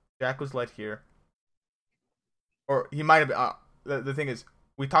here. Jack was led here. Or he might have been. The thing is,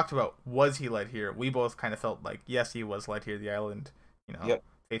 we talked about was he led here. We both kind of felt like yes, he was led here. The island,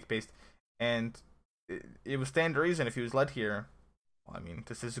 faith based, and it was stand to reason if he was led here. Well, I mean,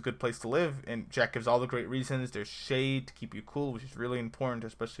 this is a good place to live, and Jack gives all the great reasons. There's shade to keep you cool, which is really important,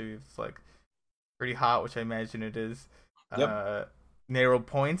 especially if it's like pretty hot, which I imagine it is. Yep. Narrow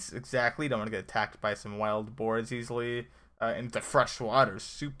points, exactly. Don't want to get attacked by some wild boars easily, and the fresh water is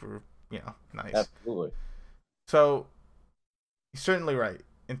super, nice. Absolutely. So he's certainly right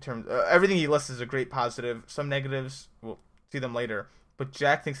in terms. Everything he lists is a great positive. Some negatives, we'll see them later. But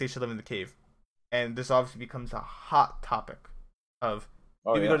Jack thinks they should live in the cave, and this obviously becomes a hot topic of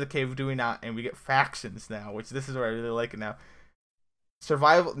do we go to the cave, do we not? And we get factions now, which this is where I really like it now.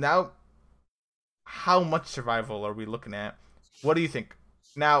 Survival now. How much survival are we looking at? What do you think?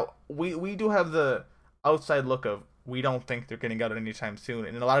 Now we do have the outside look of we don't think they're getting out anytime soon,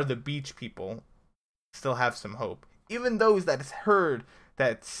 and a lot of the beach people still have some hope. Even those that heard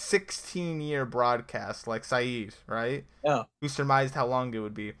that 16-year broadcast, like Saeed, right? Yeah. Who surmised how long it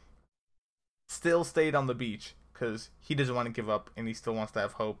would be, still stayed on the beach because he doesn't want to give up and he still wants to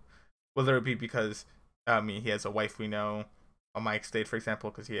have hope. Whether it be because, he has a wife we know, Mike stayed, for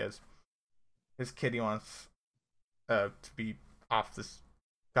example, because he has his kid he wants to be off this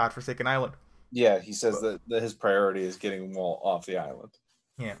godforsaken island. Yeah, he says that his priority is getting them all off the island.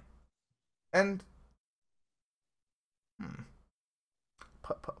 Yeah. And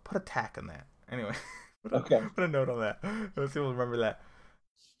put a tack on that. Anyway, put a note on that. Let's see if we'll remember that.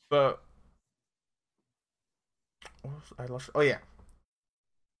 But oh yeah,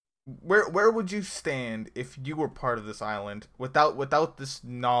 where would you stand if you were part of this island without this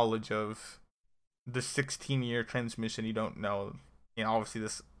knowledge of the 16-year transmission? You don't know. Obviously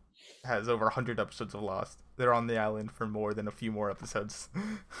this has over 100 episodes of Lost. They're on the island for more than a few more episodes.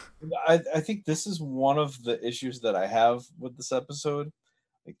 I think this is one of the issues that I have with this episode.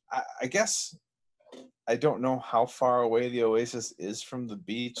 Like, I guess I don't know how far away the oasis is from the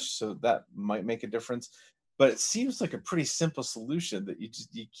beach, so that might make a difference. But it seems like a pretty simple solution that you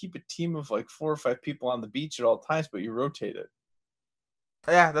keep a team of like 4 or 5 people on the beach at all times, but you rotate it.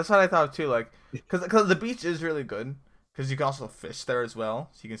 Yeah, that's what I thought too. Like, because the beach is really good. Because you can also fish there as well.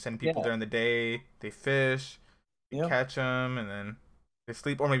 So you can send people Yeah. during the day. They fish, you Yeah. catch them, and then they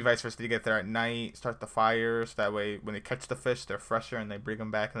sleep. Or maybe vice versa. You get there at night, start the fire. So that way, when they catch the fish, they're fresher, and they bring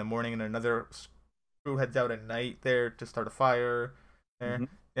them back in the morning. And another crew heads out at night there to start a fire. There, Mm-hmm.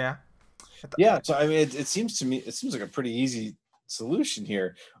 yeah. Yeah. So I mean, it seems to me, it seems like a pretty easy solution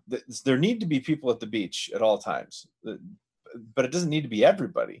here. There need to be people at the beach at all times, but it doesn't need to be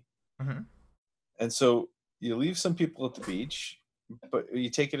everybody. Mm-hmm. And so you leave some people at the beach, but you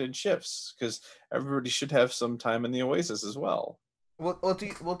take it in shifts because everybody should have some time in the oasis as well.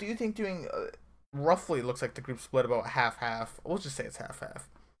 Do you think doing roughly looks like the group split about half half? We'll just say it's half half.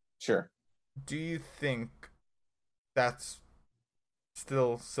 Sure. Do you think that's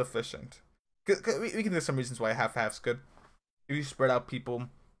still sufficient? 'Cause we can there's some reasons why half half's good. If you spread out people,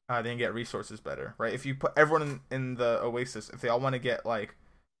 they can get resources better, right? If you put everyone in the oasis, if they all want to get like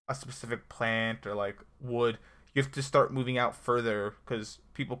a specific plant or like wood, you have to start moving out further because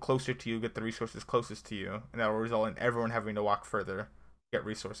people closer to you get the resources closest to you, and that will result in everyone having to walk further to get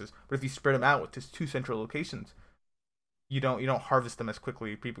resources. But if you spread them out with just two central locations, you don't harvest them as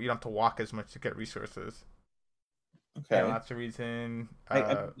quickly. People you don't have to walk as much to get resources. Yeah, Okay. that's the reason.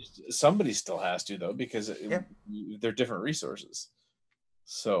 I, somebody still has to though because Yeah, they're different resources.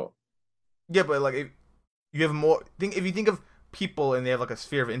 So yeah, but like you have more. If you think of people and they have like a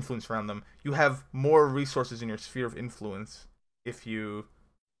sphere of influence around them, you have more resources in your sphere of influence if you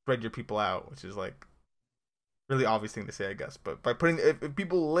spread your people out, which is like really obvious thing to say, I guess. But by putting if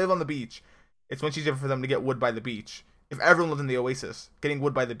people live on the beach, it's much easier for them to get wood by the beach. If everyone lived in the oasis, getting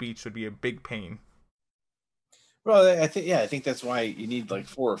wood by the beach would be a big pain. well, I think that's why you need like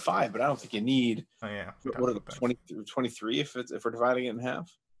 4 or 5, but I don't think you need Oh yeah, we what talked are the about that. 20 23 if we're dividing it in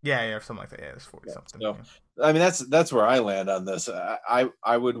half. Yeah, something like that. Yeah, it's 40 Yeah. something. So Yeah. I mean that's where I land on this.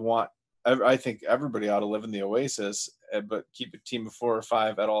 I would want I think everybody ought to live in the oasis, but keep a team of 4 or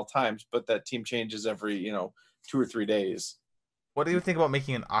 5 at all times. But that team changes every 2 or 3 days. What do you think about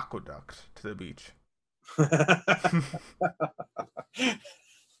making an aqueduct to the beach?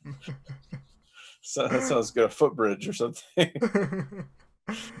 So that sounds good. A footbridge or something.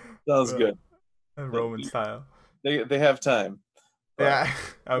 Sounds good. Roman style. They have time. But Yeah,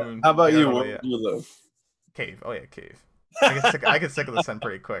 I mean, how about I don't you? know Where yet. would you live? Cave. Oh yeah, cave. I get sick of the sun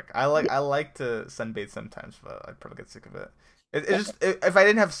pretty quick. I like to sunbathe sometimes, but I'd probably get sick of it. If I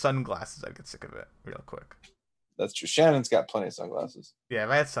didn't have sunglasses, I'd get sick of it real quick. That's true. Shannon's got plenty of sunglasses. Yeah, if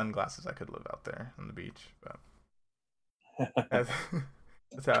I had sunglasses, I could live out there on the beach. But that's,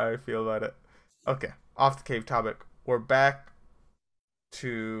 that's how I feel about it. Okay, off the cave topic. We're back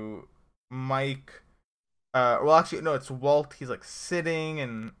to Mike. Well, actually, no, it's Walt. He's like sitting,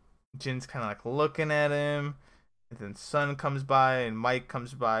 and Jin's kind of like looking at him. And then Sun comes by, and Mike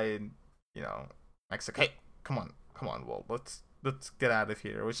comes by, and Mike's like, "Hey, come on, Walt. Let's get out of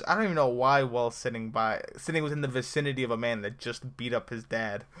here." Which I don't even know why Walt's sitting within the vicinity of a man that just beat up his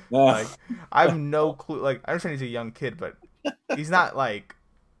dad. Like, I have no clue. Like, I understand he's a young kid, but he's not like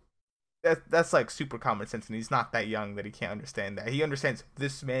that's like super common sense, and he's not that young that he can't understand that. He understands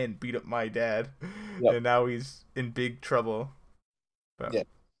this man beat up my dad, Yep. and now he's in big trouble. But, Yeah.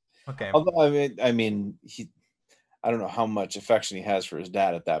 okay. Although I mean, I don't know how much affection he has for his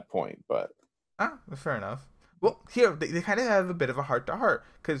dad at that point, but Fair enough. Well, here they kind of have a bit of a heart to heart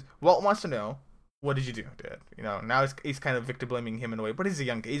because Walt wants to know, what did you do, Dad? Now he's kind of victim blaming him in a way, but he's a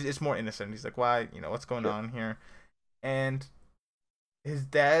young. It's more innocent. He's like, why? What's going sure. on here? And his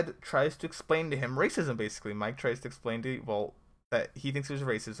dad tries to explain to him racism. Basically, Mike tries to explain to Walt that he thinks there's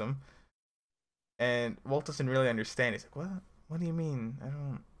racism, and Walt doesn't really understand. He's like, what? What do you mean?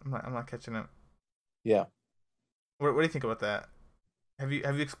 I'm not catching it. Yeah. What do you think about that? Have you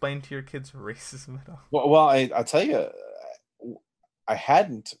explained to your kids racism at all? Well, I'll tell you, I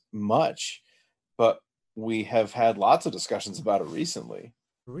hadn't much, but we have had lots of discussions about it recently.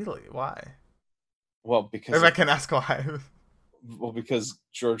 Really? Why? Well, because If I can ask why. because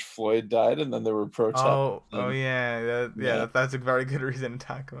George Floyd died, and then there were protests. Oh yeah, Yeah. that's a very good reason to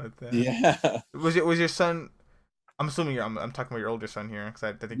talk about that. Yeah. Was your son? I'm assuming I'm talking about your older son here because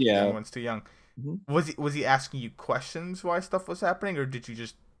I think the Yeah. young one's too young. Mhm. Was he asking you questions why stuff was happening, or did you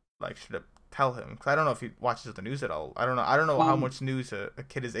just like should have tell him? Because I don't know if he watches the news at all. I don't know how much news a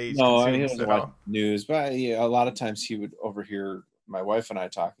kid his age No, he consumes doesn't at watch all. news, but yeah, a lot of times he would overhear my wife and I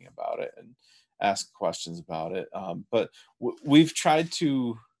talking about it and ask questions about it. But we've tried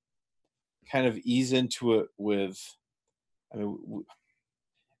to kind of ease into it with. I mean,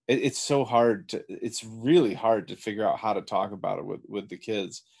 it's so hard to. It's really hard to figure out how to talk about it with the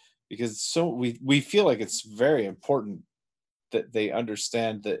kids because we feel like it's very important they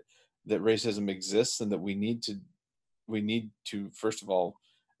understand that racism exists, and that we need to first of all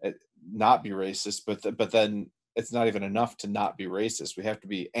not be racist, but then it's not even enough to not be racist. We have to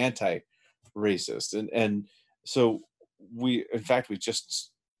be anti-racist, and so we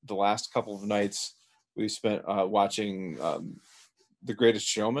just the last couple of nights we spent watching The Greatest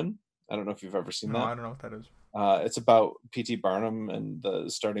Showman. I don't know if you've ever seen that. No, I don't know what that is. It's about P.T. Barnum and the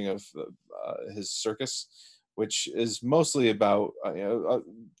starting of his circus, which is mostly about the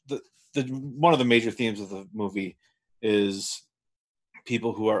one of the major themes of the movie is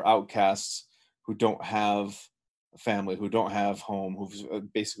people who are outcasts, who don't have a family, who don't have home, who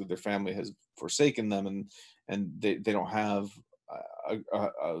basically their family has forsaken them, and they don't have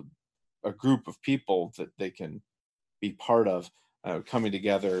a group of people that they can be part of, coming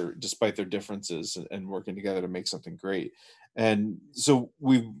together despite their differences and working together to make something great. And so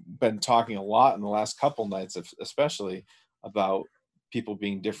we've been talking a lot in the last couple nights, especially about people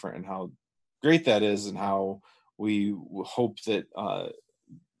being different and how great that is, and how we hope that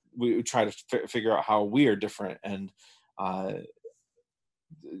we try to figure out how we are different, and how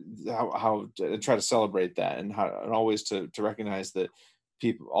to try to celebrate that, and always to recognize that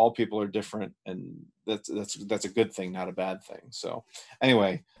all people are different, and that's a good thing, not a bad thing. So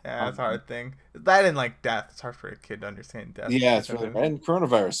anyway, yeah, that's a hard thing. That and like death, it's hard for a kid to understand death. Yeah, it's really, and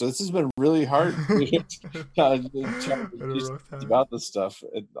coronavirus. So this has been really hard about this stuff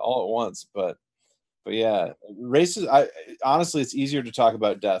all at once. But yeah, racism. Honestly, it's easier to talk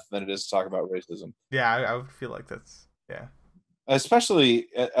about death than it is to talk about racism. Yeah, I would feel like that's especially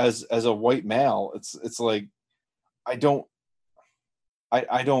as a white male. It's like I don't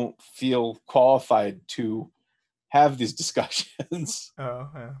feel qualified to have these discussions. Oh,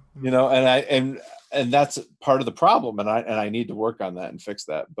 yeah. You know, and that's part of the problem, and I need to work on that and fix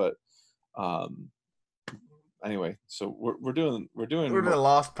that. But anyway, so we're doing a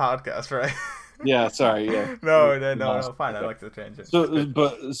lost podcast, right? Yeah, sorry, yeah. No, fine. I like the tangent.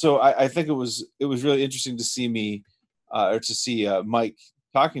 So I think it was really interesting to see Mike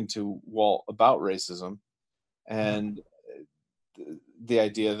talking to Walt about racism, and the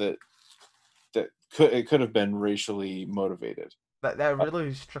idea that it could have been racially motivated. That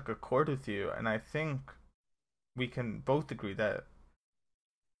really struck a chord with you, and I think we can both agree that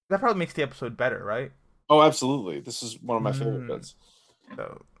probably makes the episode better, right? Oh, absolutely. This is one of my favorite bits.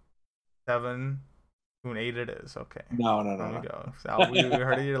 So 7 to 8 it is. Okay. No. There we go. So we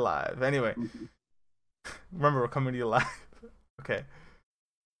heard it live. Anyway, remember, we're coming to you live. Okay.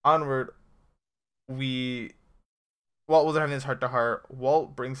 Onward. Walt was having his heart-to-heart.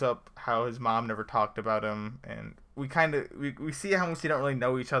 Walt brings up how his mom never talked about him, and we see how much they don't really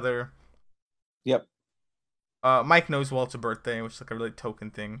know each other. Yep. Mike knows Walt's birthday, which is like a really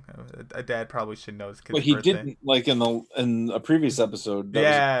token thing. A dad probably should know his kid's birthday. But he didn't, like in a previous episode.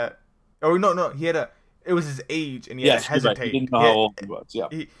 Yeah. No. He had it was his age, and he had to hesitate. Right. He didn't know how old he was. Yeah.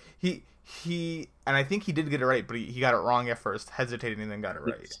 He and I think he did get it right, but he got it wrong at first, hesitated, and then got it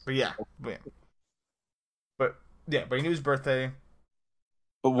right. Yes. But he knew his birthday.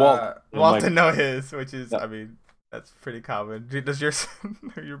 But Walt didn't know his, which is, I mean, that's pretty common. Does your son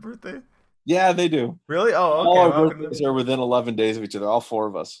know your birthday? Yeah, they do. Really? Oh, okay. All our birthdays are within 11 days of each other. All 4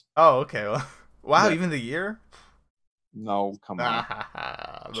 of us. Oh, okay. Well, wow, yeah. Even the year? No, come on.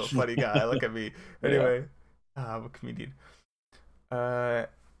 I'm a funny guy. Look at me. Anyway, I'm a comedian. But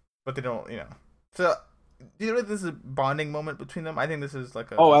they don't, So, do you think this is a bonding moment between them? I think this is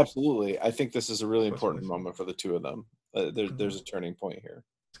like a... Oh, absolutely. I think this is a really important moment for the two of them. There's a turning point here.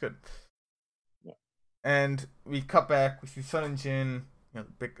 It's good. Yeah. And we cut back. We see Sun and Jin.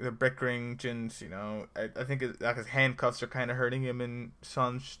 The bickering. Jin's, I think his handcuffs are kind of hurting him, and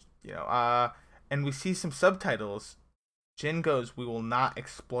Sun's, and we see some subtitles. Jin goes, "We will not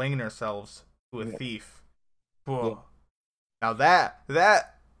explain ourselves to a thief." Yeah. Now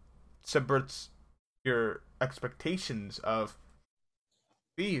that subverts your expectations of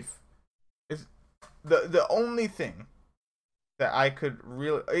thief. Is the only thing that I could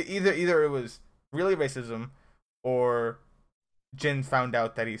really either it was really racism, or Jin found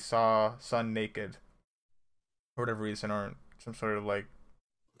out that he saw Sun naked for whatever reason, or some sort of like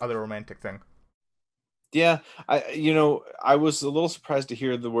other romantic thing. Yeah, I was a little surprised to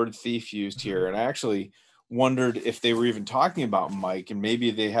hear the word thief used here, and I actually wondered if they were even talking about Mike, and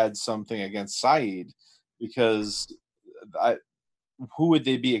maybe they had something against Saeed, because who would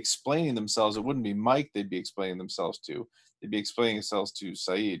they be explaining themselves? It wouldn't be Mike they'd be explaining themselves to. They'd be explaining themselves to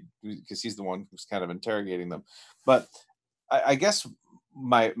Saeed, because he's the one who's kind of interrogating them. But I guess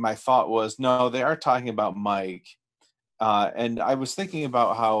my thought was, no, they are talking about Mike. And I was thinking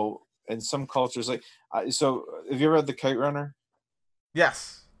about how in some cultures, so have you ever read The Kite Runner?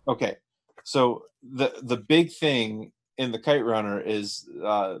 Yes. Okay, so the big thing in the Kite Runner is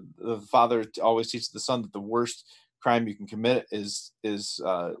the father always teaches the son that the worst crime you can commit is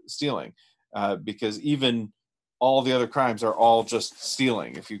stealing, because even all the other crimes are all just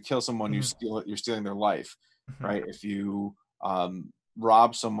stealing. If you kill someone, you steal it. You're stealing their life, right? If you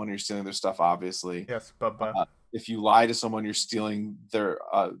rob someone, you're stealing their stuff. Obviously, yes. Bubba. If you lie to someone, you're stealing their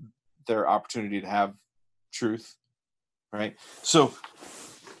opportunity to have truth, right? So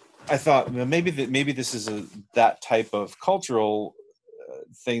I thought maybe this is that type of cultural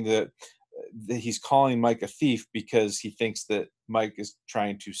thing that he's calling Mike a thief because he thinks that Mike is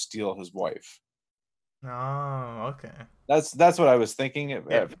trying to steal his wife. Oh, okay. That's what I was thinking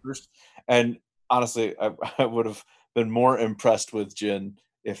at first, and honestly, I would have been more impressed with Jin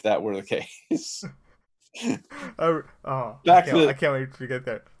if that were the case. I can't wait to get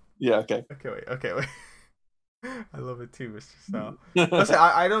there. Yeah. Okay. Okay. Wait. I love it too, Mr. Sal. Listen,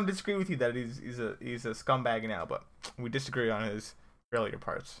 I don't disagree with you that he's a scumbag now, but we disagree on his earlier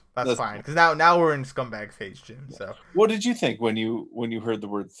parts. That's fine, because now we're in scumbag phase, Jim. So, what did you think when you heard the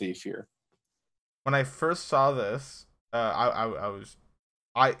word thief here? When I first saw this, I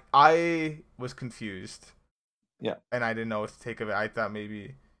was confused. Yeah, and I didn't know what to take of it. I thought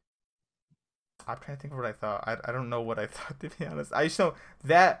maybe. I'm trying to think of what I thought. I don't know what I thought, to be honest. I just know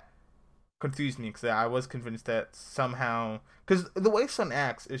that confused me because I was convinced that somehow, because the way Sun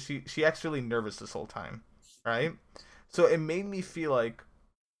acts is she acts really nervous this whole time, right? So it made me feel like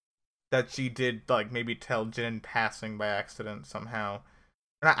that she did like maybe tell Jin in passing by accident somehow,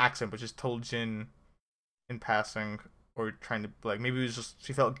 not accident, but just told Jin in passing, or trying to like maybe it was just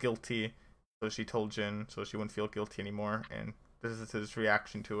she felt guilty, so she told Jin so she wouldn't feel guilty anymore, and this is his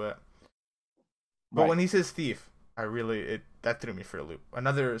reaction to it. But when he says thief, that threw me for a loop.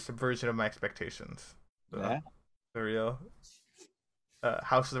 Another subversion of my expectations. Yeah. For real.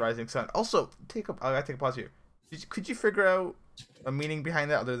 House of the Rising Sun. Also, I gotta take a pause here. Could you figure out a meaning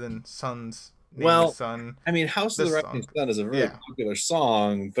behind that other than Sun's name? Well, Sun. I mean, House of the Rising Sun is a very popular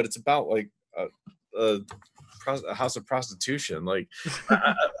song, but it's about like a house of prostitution. Like,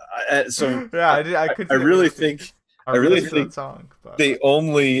 so yeah, I really think. I really think they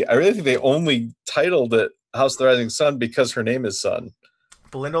only titled it House of the Rising Sun because her name is Sun.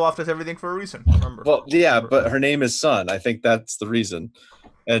 But Lindelof does everything for a reason. Remember? Well, yeah, but her name is Sun. I think that's the reason,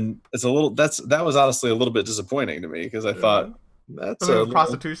 and it's that was honestly a little bit disappointing to me because I thought that's a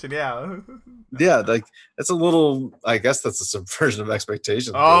prostitution. Yeah, like it's a little. I guess that's a subversion of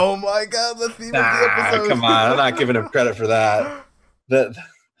expectations. Oh my god, the theme of the episode. Come on, I'm not giving him credit for that.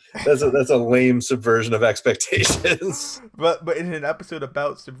 That's a lame subversion of expectations. But in an episode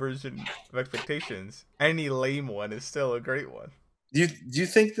about subversion of expectations, any lame one is still a great one. Do you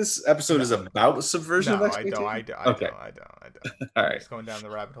think this episode is about subversion of expectations? No, I don't. All right, just going down the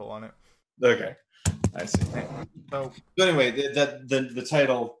rabbit hole on it. Okay, I see. So anyway, the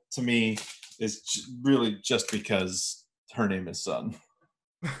title to me is really just because her name is Sun.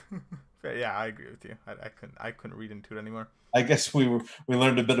 Yeah, I agree with you. I couldn't read into it anymore. I guess we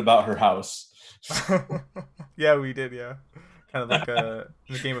learned a bit about her house. Yeah, we did. Yeah, kind of like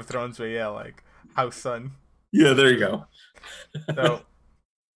in the Game of Thrones way. Yeah, like House Sun. Yeah, there you go. So,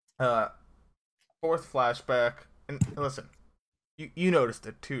 fourth flashback, and listen, you noticed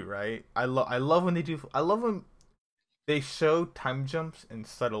it too, right? I love when they do. I love when they show time jumps in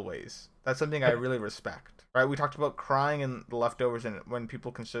subtle ways. That's something I really respect. Right? We talked about crying and the leftovers, and when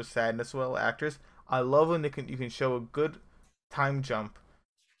people can show sadness well, actors. I love when you can show a good time jump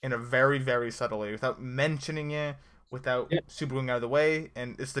in a very, very subtle way without mentioning it, without super going out of the way.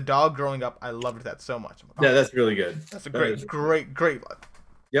 And it's the dog growing up. I loved that so much. Yeah, that's really good. That's a great.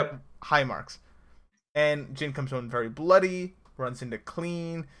 Yep. High marks. And Jin comes home very bloody, runs into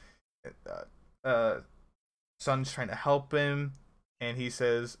Clean. Sun's trying to help him, and he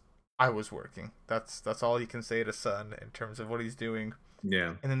says, I was working. That's all he can say to Sun in terms of what he's doing.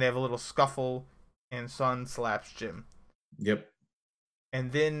 Yeah. And then they have a little scuffle, and Sun slaps Jin. Yep.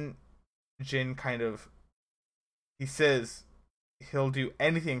 And then Jin he says he'll do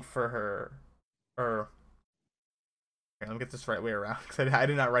anything for her. Or let me get this right way around, because I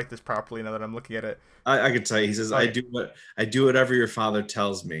did not write this properly now that I'm looking at it. I could tell you. He says, okay. I do whatever your father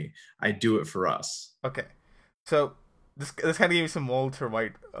tells me. I do it for us. Okay. So this kind of gave me some Walter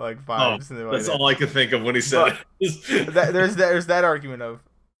White like vibes. Oh, that's all I could think of when he said it. There's that argument of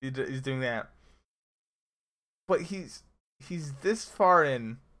he's doing that, but he's this far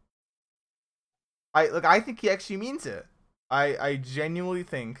in. I think he actually means it. I genuinely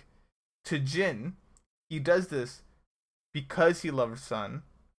think to Jin, he does this because he loves Sun,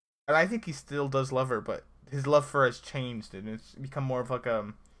 and I think he still does love her, but his love for her has changed, and it's become more of like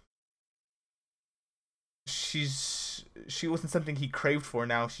she wasn't something he craved for.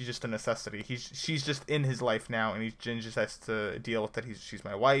 Now she's just a necessity. She's just in his life now, and Jin just has to deal with that. She's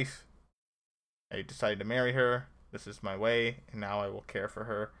my wife. I decided to marry her. This is my way, and now I will care for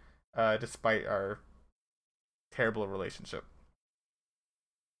her, despite our terrible relationship.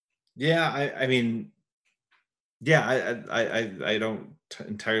 Yeah, I mean, yeah, I don't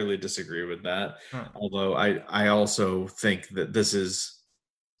entirely disagree with that. Although I also think that this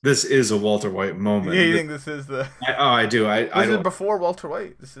is a Walter White moment. Yeah, you think this is the? I do. This is before Walter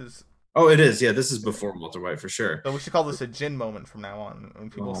White. This is. Oh, it is. Yeah, this is before Walter White for sure. So we should call this a Jin moment from now on. When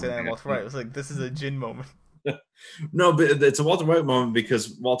people say that Walter White, it's like this is a Jin moment. No, but it's a Walter White moment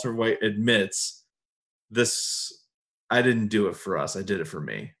because Walter White admits this. I didn't do it for us. I did it for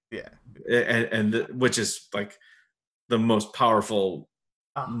me. Yeah, and which is like the most powerful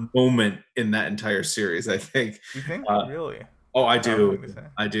moment in that entire series, I think. You think really? Oh, I do.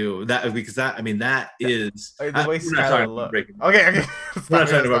 I do that because that. I mean, that is the way Skylar looked. Okay. We're not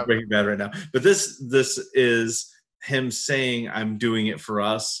talking about Breaking Bad right now, but this is him saying, "I'm doing it for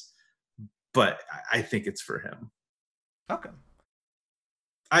us," but I think it's for him. Okay.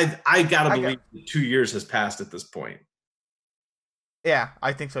 I gotta believe 2 years has passed at this point. Yeah,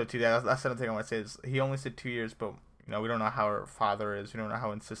 I think so too. That's another thing I want to say is he only said 2 years, but we don't know how her father is. We don't know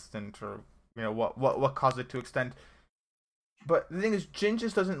how insistent or what caused it to extend. But the thing is, Jin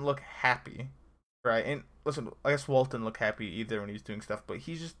just doesn't look happy, right? And listen, I guess Walt didn't look happy either when he's doing stuff, but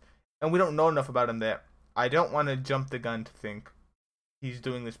he's just, and we don't know enough about him that I don't want to jump the gun to think he's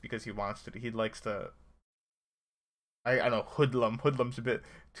doing this because he wants to. He likes to. I don't know, hoodlum. Hoodlum's a bit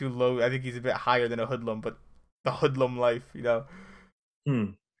too low. I think he's a bit higher than a hoodlum, but the hoodlum life, he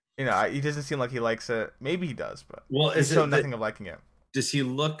doesn't seem like he likes it. Maybe he does, but he's shown nothing of liking it. Does he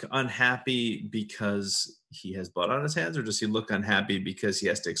look unhappy because he has blood on his hands, or does he look unhappy because he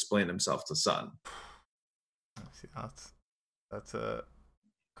has to explain himself to Sun? See, that's a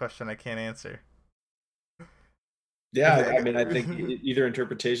question I can't answer. Yeah, I mean, I think either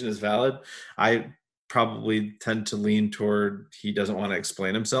interpretation is valid. I probably tend to lean toward he doesn't want to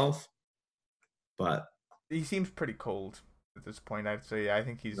explain himself, but he seems pretty cold at this point. I'd say I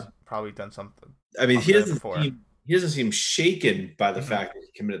think he's probably done something. I mean, he doesn't seem shaken by the fact that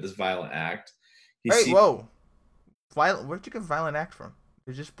he committed this violent act. Whoa, where'd you get violent act from?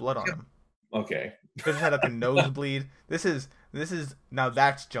 There's just blood on him. Okay, because he had like a nosebleed. This is now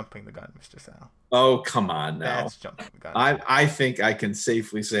that's jumping the gun, Mr. Sal. Oh, come on now. That's jumping the gun. I think I can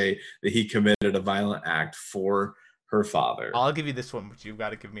safely say that he committed a violent act for her father. I'll give you this one, but you've got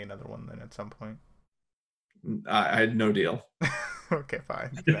to give me another one then at some point. I had no deal. Okay,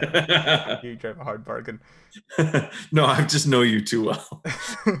 fine. You drive a hard bargain. No, I just know you too well.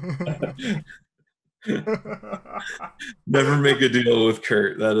 Never make a deal with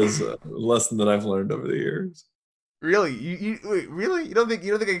Kurt. That is a lesson that I've learned over the years. Really? Really? You don't think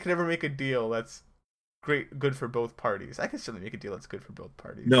I could ever make a deal that's good for both parties? I can certainly make a deal that's good for both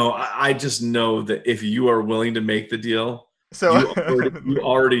parties. No, I just know that if you are willing to make the deal, so you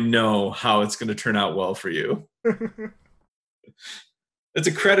already know how it's going to turn out well for you. It's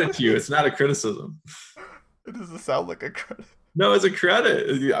a credit to you. It's not a criticism. It doesn't sound like a credit. No, it's a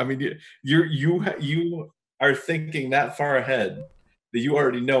credit. I mean, you are thinking that far ahead that you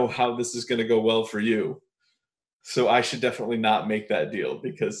already know how this is going to go well for you. So I should definitely not make that deal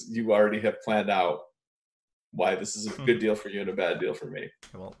because you already have planned out why this is a good deal for you and a bad deal for me.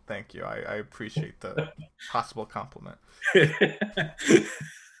 Well, thank you. I appreciate the possible compliment.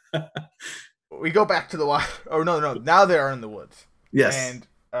 We go back to the water. Oh, no. Now they are in the woods. Yes.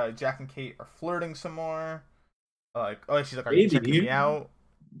 And Jack and Kate are flirting some more. She's like, are you checking me out?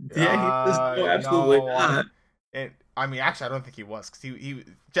 Yeah, no, absolutely not. And I mean, actually, I don't think he was, because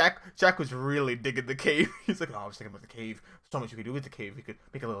Jack was really digging the cave. He's like, I was thinking about the cave. So much you could do with the cave. You could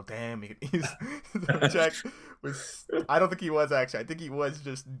make a little dam. Jack was. I don't think he was actually. I think he was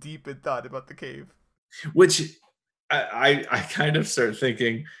just deep in thought about the cave. Which I kind of start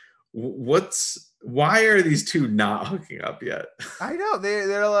thinking, why are these two not hooking up yet? I know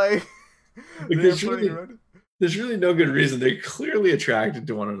they're like. There's really no good reason. They're clearly attracted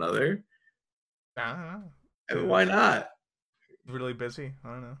to one another. I don't know. Why not? Really busy. I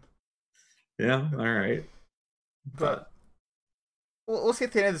don't know. Yeah. All right. But we'll see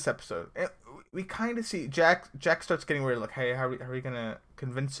at the end of this episode. We kind of see Jack starts getting worried. Like, hey, how are we gonna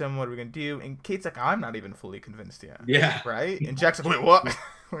convince him? What are we gonna do? And Kate's like, I'm not even fully convinced yet. Yeah. Right. And Jack's like, wait, what?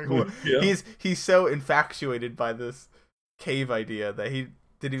 Like, what? Yeah. He's so infatuated by this cave idea that he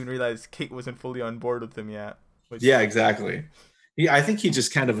didn't even realize Kate wasn't fully on board with him yet. Yeah, exactly. I think he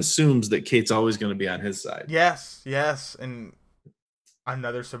just kind of assumes that Kate's always going to be on his side. Yes, and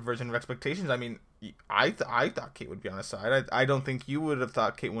another subversion of expectations. I mean, I thought Kate would be on his side. I don't think you would have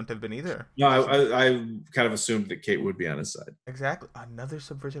thought Kate wouldn't have been either. No, I kind of assumed that Kate would be on his side. Exactly. Another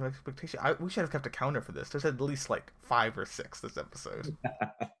subversion of expectation. We should have kept a counter for this. There's at least like 5 or 6 this episode.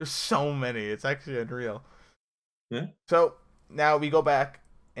 There's so many. It's actually unreal. Yeah. So now we go back,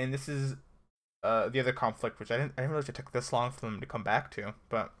 and this is the other conflict, which I didn't realize it took this long for them to come back to.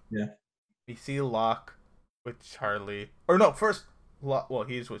 But yeah, we see Locke with Charlie. Or no, first,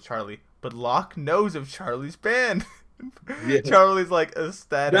 he's with Charlie, but Locke knows of Charlie's band. Yeah. Charlie's like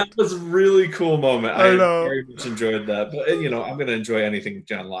ecstatic. That was a really cool moment. I very much enjoyed that. But I'm gonna enjoy anything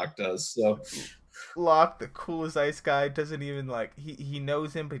John Locke does. So Locke, the coolest ice guy, doesn't even like he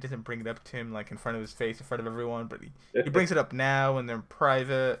knows him, but he doesn't bring it up to him like in front of his face, in front of everyone. But he brings it up now when they're in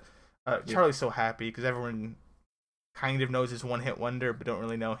private. Charlie's so happy because everyone kind of knows his one-hit wonder, but don't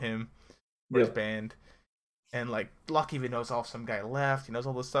really know him or his band. And like Locke even knows some guy left. He knows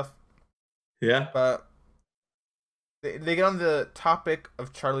all this stuff. Yeah. But they get on the topic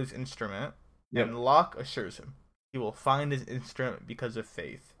of Charlie's instrument, and Locke assures him he will find his instrument because of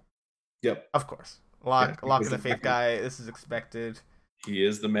faith. Yep. Of course. Locke is a faith guy. This is expected. He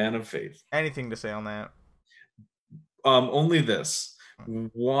is the man of faith. Anything to say on that? Only this.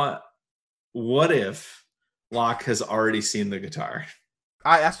 What if Locke has already seen the guitar?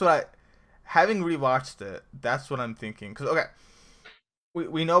 Having rewatched it, that's what I'm thinking. Because, okay,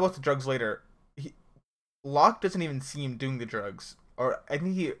 we know about the drugs later. Locke doesn't even see him doing the drugs. Or I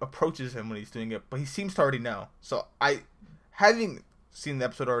think he approaches him when he's doing it, but he seems to already know. So having seen the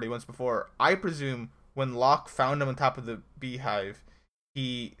episode already once before, I presume when Locke found him on top of the beehive,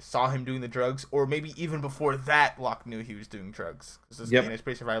 he saw him doing the drugs, or maybe even before that, Locke knew he was doing drugs. This is a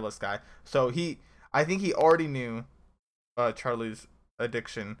pretty survivalist guy. So I think he already knew Charlie's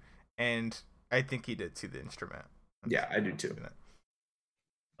addiction, and I think he did see the instrument. Yeah, I do too.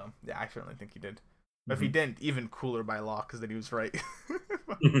 Yeah, I certainly think he did. But if he didn't, even cooler by Locke, because then he was right.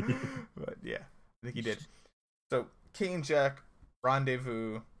 But yeah, I think he did. So Kate and Jack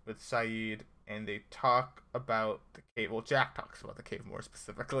rendezvous with Sayid, and they talk about the cave. Well, Jack talks about the cave more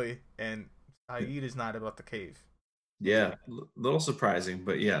specifically, and Sayid is not about the cave. Yeah, a little surprising,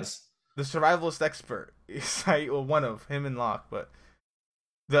 but yes. The survivalist expert is Sayid, well, one of him and Locke, but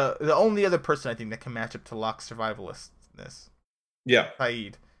the only other person I think that can match up to Locke's survivalistness. Yeah.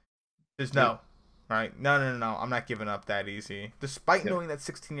 Sayid. There's no. Right? No, I'm not giving up that easy. Despite knowing that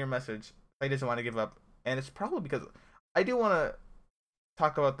 16-year message, Sayid doesn't want to give up. And it's probably because I do want to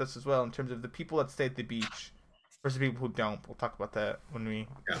talk about this as well in terms of the people that stay at the beach versus the people who don't. We'll talk about that when we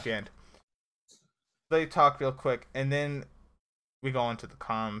at the end. They talk real quick, and then we go on to the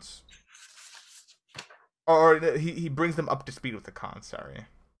cons. Or he brings them up to speed with the cons, sorry.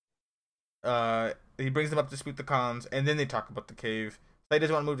 He brings them up to speed with the cons, and then they talk about the cave. Sayid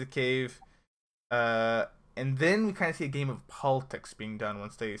doesn't want to move to the cave. And then we kind of see a game of politics being done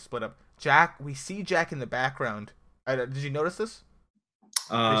once they split up. We see Jack in the background. Did you notice this?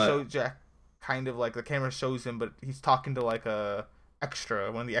 They show Jack kind of like the camera shows him, but he's talking to like one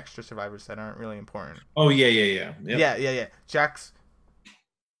of the extra survivors that aren't really important. Oh yeah. Yep. Yeah. Jack's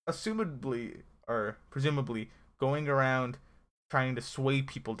assumedly or presumably going around trying to sway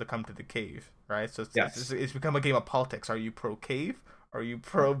people to come to the cave, right? So it's become a game of politics. Are you pro cave? Are you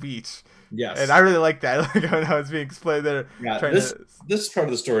pro beach? Yes. And I really like that. Like how it's being explained there. Yeah, this part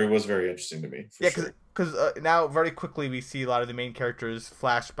of the story was very interesting to me. Because now very quickly we see a lot of the main characters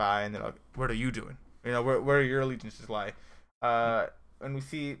flash by, and they're like, "What are you doing? You know, where your allegiances lie?" And we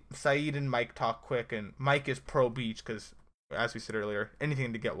see Sayid and Mike talk quick, and Mike is pro beach because, as we said earlier,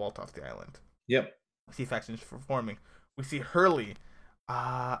 anything to get Walt off the island. Yep. We see factions forming. We see Hurley.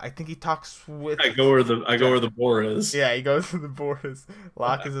 I think he talks with. I go where the boar is. Yeah, he goes where the boar is.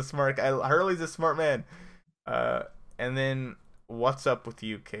 Locke is a smart guy. Hurley's a smart man. And then what's up with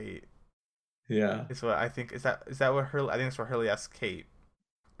you, Kate? Yeah. Is what I think. Is that what Hurley? I think that's what Hurley asks Kate.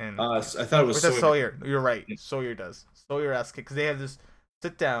 And I thought it was Sawyer. You're right. Sawyer does. Sawyer asks Kate because they have this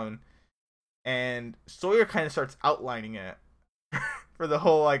sit down, and Sawyer kind of starts outlining it for the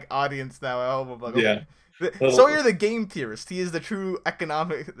whole like audience now at home. Like, okay. Sawyer, the game theorist, he is the true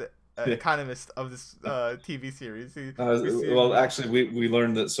economist of this TV series. Actually, we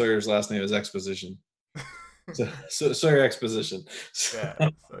learned that Sawyer's last name is Exposition. so Sawyer Exposition. Yeah,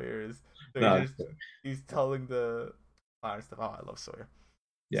 Sawyer is. He's telling the stuff. Oh, I love Sawyer.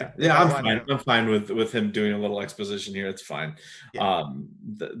 Yeah, I'm fine. I'm fine with him doing a little exposition here. It's fine. Yeah.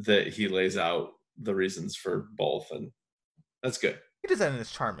 That he lays out the reasons for both, and that's good. He does that in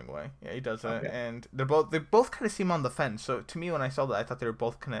his charming way. Yeah, he does that, and they both kind of seem on the fence. So to me, when I saw that, I thought they were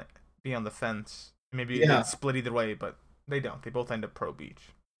both kind of be on the fence. Maybe they'd split either way, but they don't. They both end up pro Beach.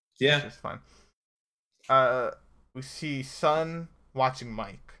 Yeah, which is fine. We see Sun watching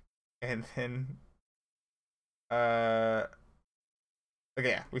Mike, and then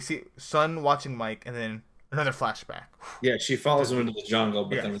we see Sun watching Mike, and then another flashback. Yeah, she follows him into the jungle,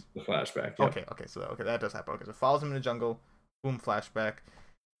 but then it's the flashback. Yep. Okay, so that does happen. Okay, so follows him in the jungle, boom, flashback,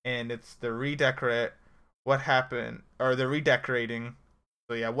 and it's the redecorate. What happened? Or they're redecorating.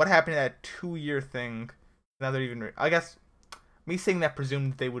 So yeah, what happened to that 2-year thing? Now they're even. I guess me saying that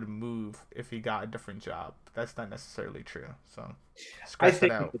presumed they would move if he got a different job. That's not necessarily true. So I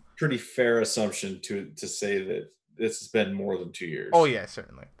think it's a pretty fair assumption to say that this has been more than 2 years. Oh yeah,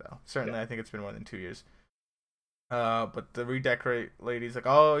 certainly though. Certainly, yeah. I think it's been more than 2 years. But the redecorate lady's like,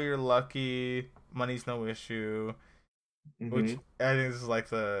 "Oh, you're lucky. Money's no issue." Mm-hmm. Which I think this is like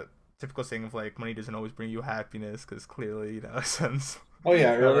the typical thing of like money doesn't always bring you happiness, because clearly, you know, Sun's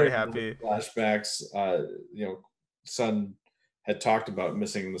very happy. Flashbacks, Sun had talked about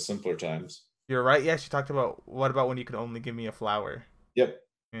missing the simpler times. You're right. Yeah, she talked about what about when you could only give me a flower. Yep.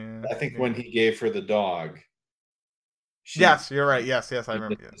 Yeah, I think when he gave her the dog. Yes, you're right. Yes, I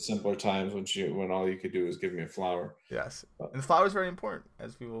remember. Simpler times when all you could do was give me a flower. Yes, and the flower is very important,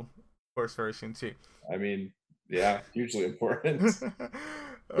 as we will, of course, very soon see. I mean, yeah, hugely important.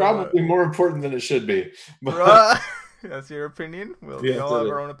 Probably more important than it should be. That's your opinion. We all have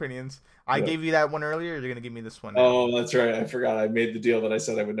our own opinions. I gave you that one earlier. You're gonna give me this one now. Oh, that's right. I forgot. I made the deal that I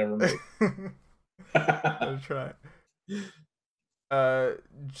said I would never make. That's right.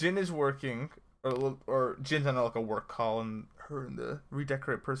 Jin is working. Or Jin's on like a work call, and her and the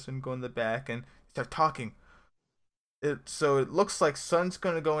redecorate person go in the back and start talking. So it looks like Sun's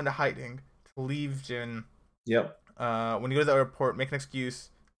gonna go into hiding to leave Jin. Yep. When you go to the airport, make an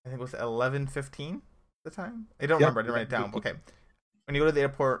excuse. I think it was 11:15 the time. I don't remember. I didn't write it down. Okay. When you go to the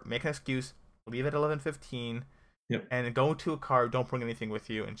airport, make an excuse. Leave at 11:15. Yep. And go to a car. Don't bring anything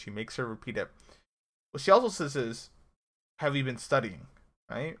with you. And she makes her repeat it. What she also says is, "Have you been studying?"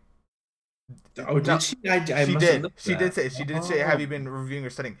 Right. Oh, did she? She did say, "Have you been reviewing or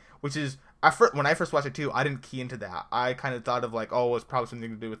studying?" Which is, when I first watched it too, I didn't key into that. I kind of thought of like, oh, it's probably something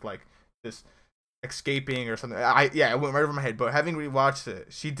to do with like this escaping or something. It went right over my head. But having rewatched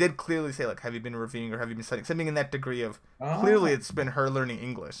it, she did clearly say like, "Have you been reviewing or have you been studying?" Something in that degree of clearly it's been her learning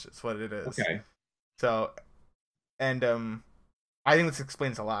English. It's what it is. Okay. So, and I think this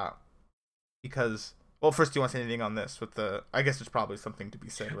explains a lot because. Well, first, do you want to say anything on this? I guess there's probably something to be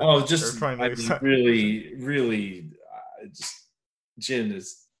said. Really, just Jin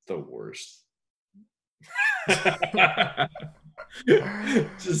is the worst.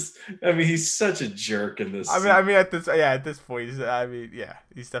 He's such a jerk in this. I mean, at this point, he's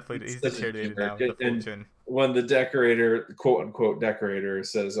definitely deteriorated now. And when the decorator, quote unquote decorator,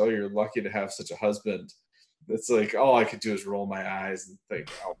 says, "Oh, you're lucky to have such a husband." It's like all I could do is roll my eyes and think,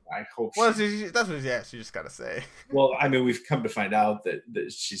 "Oh, I hope." Well, that's what she just gotta say. Well, I mean, we've come to find out that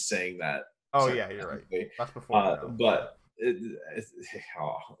she's saying that. Oh yeah, you're right. That's before. But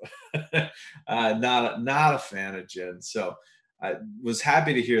not a fan of Jin. So I was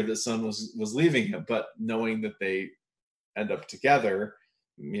happy to hear that Sun was leaving him, but knowing that they end up together,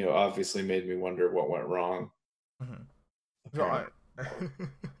 obviously made me wonder what went wrong. Mm-hmm.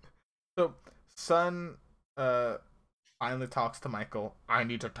 So Sun finally talks to Michael. "I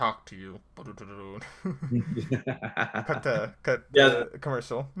need to talk to you." cut the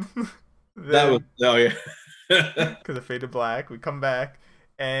commercial. Because of Fade to Black. We come back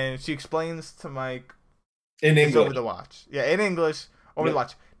and she explains to Mike in English over the watch. Yeah, in English over the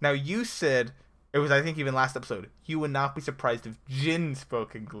watch. Now you said it was, I think, even last episode, you would not be surprised if Jin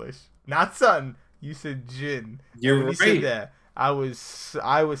spoke English, not Sun. You said Jin. You're right. You said that. I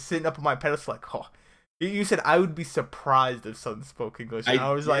was sitting up on my pedestal like, oh. You said I would be surprised if Sun spoke English. And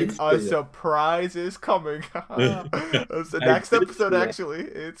I was like, a surprise is coming. That's the next episode, actually.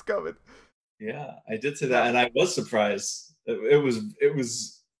 It's coming. Yeah, I did say that, and I was surprised. It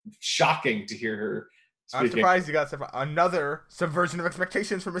was shocking to hear her speaking. I'm surprised you got another subversion of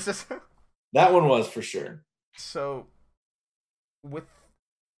expectations from Mrs. That one was for sure. So,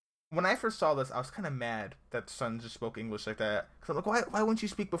 when I first saw this, I was kind of mad that Sun just spoke English like that. Because I'm like, why wouldn't you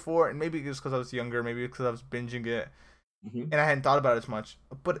speak before? And maybe it's because I was younger. Maybe because I was binging it. Mm-hmm. And I hadn't thought about it as much.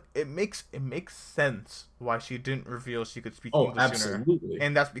 But it makes sense why she didn't reveal she could speak English absolutely. sooner.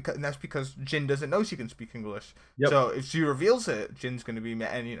 And that's because Jin doesn't know she can speak English. Yep. So if she reveals it, Jin's going to be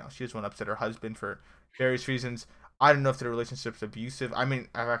mad. And, she just want to upset her husband for various reasons. I don't know if the relationship's abusive. I mean,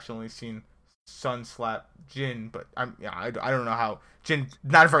 I've actually only seen Sun slap Jin, but I don't know how Jin,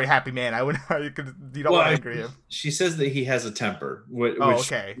 not a very happy man. I wouldn't. You don't want to agree him. She says that he has a temper, which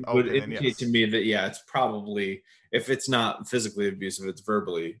okay. would indicate to me that it's probably, if it's not physically abusive, it's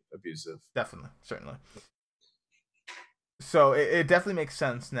verbally abusive. Definitely, certainly. So it definitely makes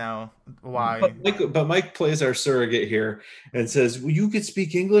sense now why. But Mike plays our surrogate here and says, "Well, you could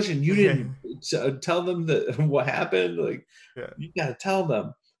speak English and you didn't tell them that what happened. Like, you got to tell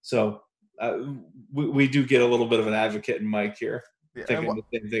them." So we do get a little bit of an advocate in Mike here, thinking the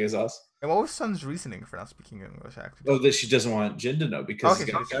same thing as us. And what was Sun's reasoning for not speaking English? Actually, oh, that she doesn't want Jin to know because he's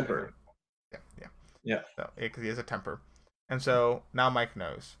got a temper. Yeah. So, because he has a temper, and so now Mike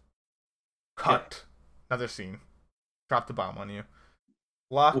knows. Cut. Another scene. Drop the bomb on you.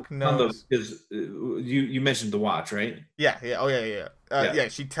 Locke knows. You mentioned the watch, right? Yeah. Oh, yeah. Yeah,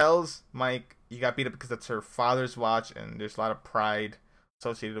 she tells Mike you got beat up because that's her father's watch, and there's a lot of pride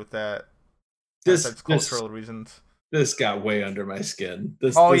associated with that. That's cultural reasons. This got way under my skin.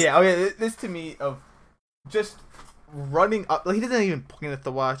 This to me of just running up. Like, he doesn't even point at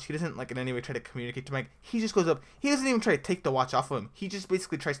the watch. He doesn't in any way try to communicate to Mike. He just goes up. He doesn't even try to take the watch off of him. He just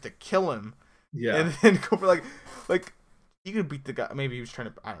basically tries to kill him. Yeah. And then go for like. You could beat the guy. Maybe he was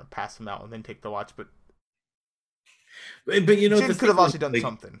trying to, pass him out and then take the watch. But Jin could have also done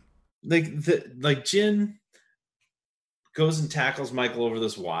something. Jin goes and tackles Michael over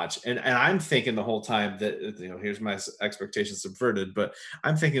this watch, and I'm thinking the whole time that here's my expectations subverted. But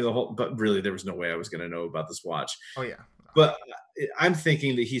I'm thinking but really there was no way I was going to know about this watch. Oh yeah. But I'm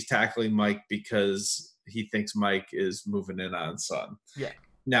thinking that he's tackling Mike because he thinks Mike is moving in on Sun. Yeah.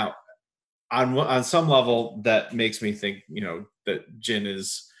 Now, on some level, that makes me think, that Jin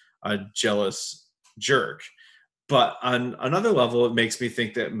is a jealous jerk. But on another level, it makes me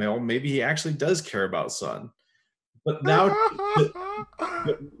think that maybe he actually does care about Sun. But now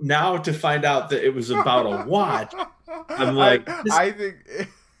to find out that it was about a watch, I'm like, I think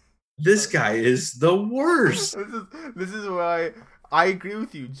this guy is the worst. This is why I agree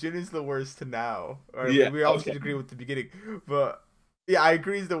with you. Jin is the worst now. We obviously agree with the beginning, but. Yeah, I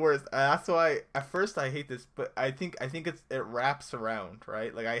agree he's the worst. That's why at first I hate this, but I think it wraps around,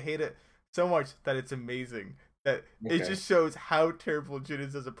 right? Like, I hate it so much that it's amazing that it just shows how terrible Jin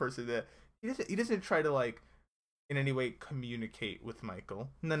is as a person, that he doesn't try to in any way communicate with Michael.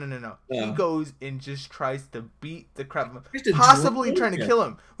 No. Yeah. He goes and just tries to beat the crap out of him, possibly trying to kill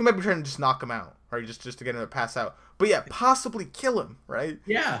him. We might be trying to just knock him out, or just to get him to pass out. But yeah, possibly kill him, right?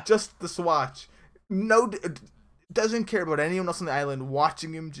 Yeah. Just this watch. No. Doesn't care about anyone else on the island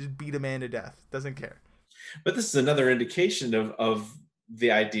watching him just beat a man to death. Doesn't care. But this is another indication of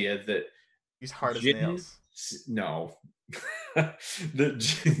the idea that he's hard as nails. No. I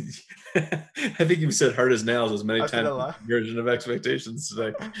think you've said hard as nails as many times as version of expectations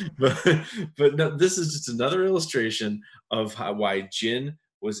today. But no, this is just another illustration of why Jin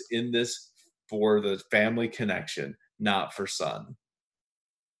was in this for the family connection, not for Sun.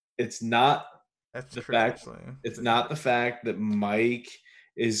 It's not That's the true, fact. Actually. It's not the fact that Mike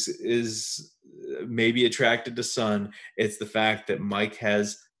is maybe attracted to Sun. It's the fact that Mike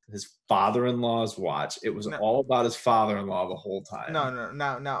has his father-in-law's watch. It was all about his father-in-law the whole time. No.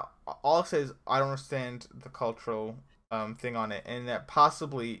 Now, all I'll say is I don't understand the cultural thing on it, and that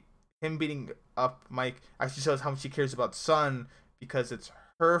possibly him beating up Mike actually shows how much he cares about Sun because it's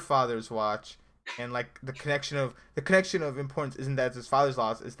her father's watch, and the connection of importance isn't that it's his father's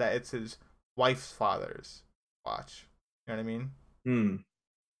watch, is that it's his wife's father's watch. You know what I mean?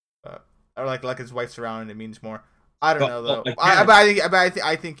 Or like his wife's around, and it means more. I don't know though. I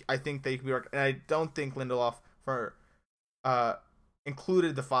think they could be working, and I don't think Lindelof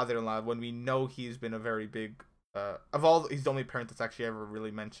included the father-in-law when we know he's been a very big he's the only parent that's actually ever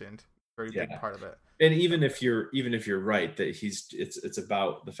really mentioned. Very big part of it. And even if you're right that it's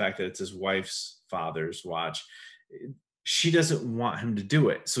about the fact that it's his wife's father's watch, she doesn't want him to do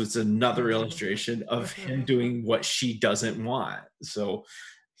it. So it's another illustration of him doing what she doesn't want. So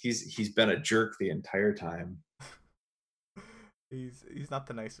he's been a jerk the entire time. He's not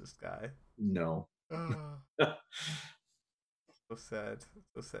the nicest guy. No. So sad,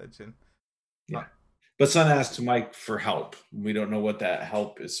 Jin. Yeah. But Sun asks Mike for help. We don't know what that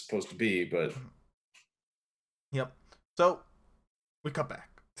help is supposed to be, but yep. So we cut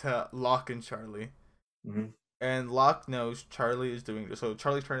back to Locke and Charlie. Mm-hmm. And Locke knows Charlie is doing this. So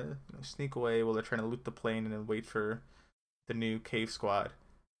Charlie's trying to sneak away while they're trying to loot the plane and then wait for the new cave squad.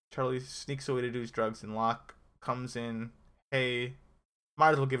 Charlie sneaks away to do his drugs, and Locke comes in. Hey,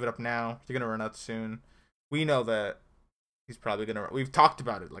 might as well give it up now. You're going to run out soon. We know that he's probably going to run. We've talked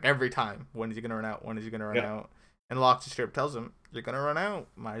about it every time. When is he going to run out? When is he going to run out? And Locke just straight up tells him, you're going to run out.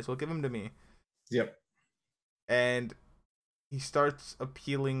 Might as well give him to me. Yep. And he starts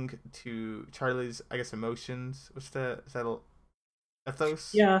appealing to Charlie's, I guess, emotions. Is that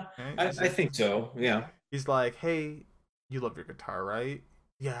ethos? Yeah, Right? I think so. Yeah. He's like, hey, you love your guitar, right?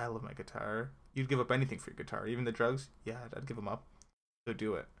 Yeah, I love my guitar. You'd give up anything for your guitar, even the drugs? Yeah, I'd give them up. So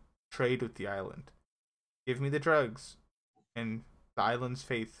do it. Trade with the island. Give me the drugs, and the island's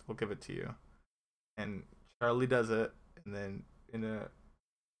faith will give it to you. And Charlie does it, and then in a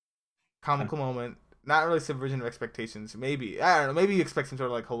comical moment, not really subversion of expectations. Maybe, I don't know. Maybe you expect some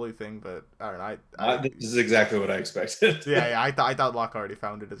sort of like holy thing, but I don't know. This is exactly what I expected. yeah. I thought Locke already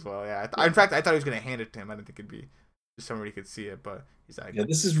found it as well. Yeah. In fact, I thought he was gonna hand it to him. I didn't think it'd be just somebody could see it, but he's like, yeah,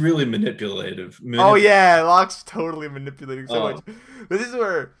 this is really manipulative. Oh yeah, Locke's totally manipulating so much. This is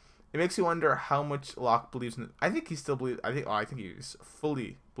where it makes you wonder how much Locke believes in. I think he still believes. I think he's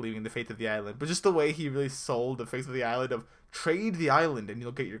fully believing in the fate of the island, but just the way he really sold the fate of the island of trade the island and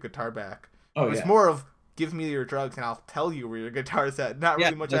you'll get your guitar back. It's more of give me your drugs and I'll tell you where your guitar's at. Not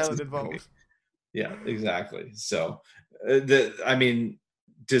really much island involved. Yeah, exactly. So, I mean,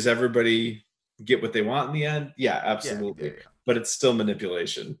 does everybody get what they want in the end? Yeah, absolutely. Yeah. But it's still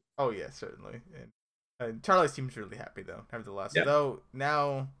manipulation. Oh yeah, certainly. And Charlie seems really happy though. Nevertheless, though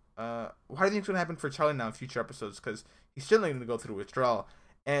now, how do you think it's gonna happen for Charlie now in future episodes? Because he's certainly gonna go through withdrawal.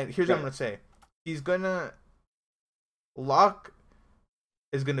 And here's what I'm gonna say: Locke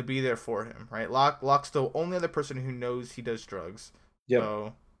is gonna be there for him, right? Locke's the only other person who knows he does drugs. Yeah.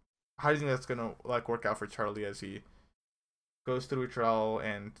 So, how do you think that's gonna work out for Charlie as he goes through withdrawal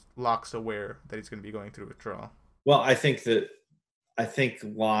and Locke's aware that he's gonna be going through withdrawal? Well, I think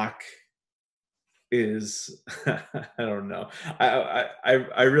Locke is I don't know.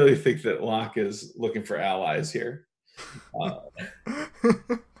 I really think that Locke is looking for allies here.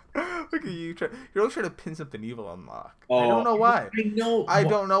 Look at you! You're always trying to pin something evil on Locke. I don't know why. I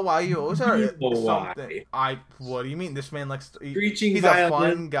don't know why you always are something. What do you mean? This man likes. He's a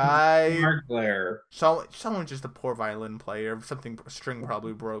fun guy. Someone's just a poor violin player. Something string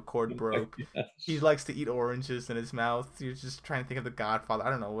probably broke, chord broke. He likes to eat oranges in his mouth. You're just trying to think of the Godfather. I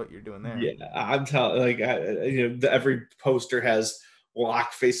don't know what you're doing there. Yeah, I'm telling. Every poster has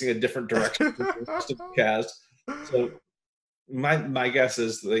Locke facing a different direction from the rest of the cast. So. My guess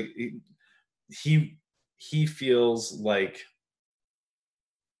is like he feels like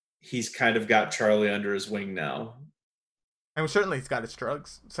he's kind of got Charlie under his wing now. I mean, certainly he's got his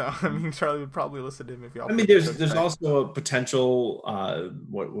drugs, so I mean, Charlie would probably listen to him if you. I mean, there's also a potential.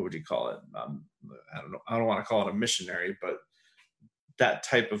 What would you call it? I don't know. I don't want to call it a missionary, but that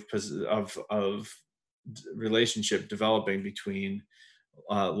type of relationship developing between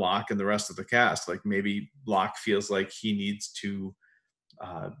Locke and the rest of the cast. Like maybe Locke feels like he needs to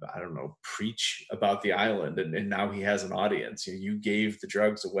I don't know, preach about the island, and now he has an audience. You gave the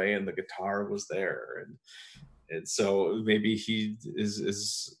drugs away and the guitar was there, and so maybe he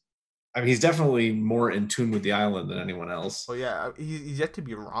is I mean, he's definitely more in tune with the island than anyone else. Well, yeah, he's yet to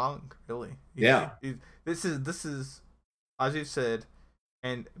be wrong, really. This is as you said,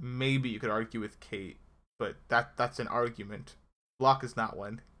 and maybe you could argue with Kate, but that's an argument. Locke is not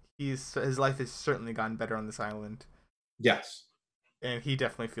one. His life has certainly gotten better on this island. Yes. And he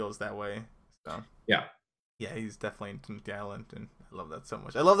definitely feels that way. So yeah, he's definitely into the island, and I love that so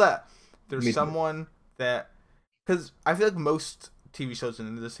much. I love that there's someone that, because I feel like most TV shows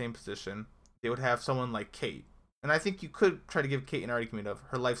in the same position, they would have someone like Kate, and I think you could try to give Kate an argument of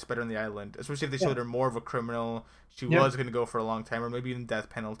her life's better on the island, especially if they showed her more of a criminal. She was going to go for a long time, or maybe even death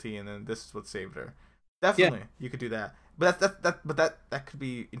penalty, and then this is what saved her. Definitely, you could do that. But that could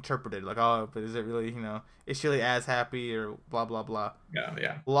be interpreted like, oh, but is it really, is she really as happy or blah blah blah?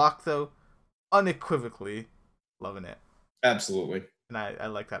 Yeah. Locke though, unequivocally loving it. Absolutely. And I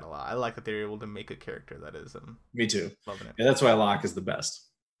like that a lot. I like that they're able to make a character that is me too. Loving it. Yeah, that's why Locke is the best.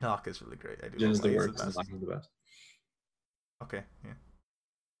 Locke is really great. I do. Jen's the worst. Locke is the best. Okay, yeah,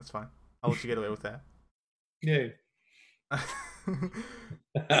 that's fine. I'll let you get away with that. Yay.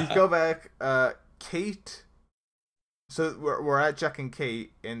 Let's go back. Kate. So we're at Jack and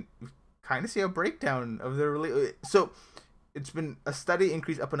Kate, and we kind of see a breakdown of their relationship. So it's been a steady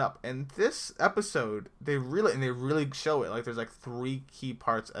increase up and up. And this episode, they really show it. Like there's like 3 key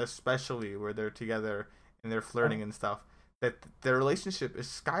parts, especially where they're together and they're flirting and stuff. That their relationship is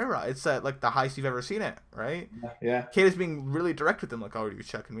skyrocket. It's at like the highest you've ever seen it, right? Yeah. Kate is being really direct with them, like, "Oh, are you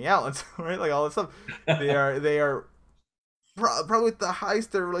checking me out?" And so, right, like all this stuff. They are probably the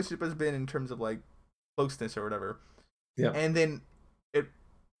highest their relationship has been in terms of like closeness or whatever. Yeah. And then it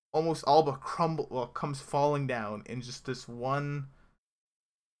almost all but comes falling down in just this one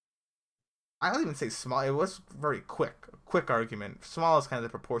I don't even say small. It was very a quick argument. Small is kind of the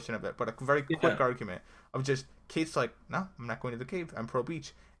proportion of it, but a very quick argument of just Kate's like, no, I'm not going to the cave. I'm pro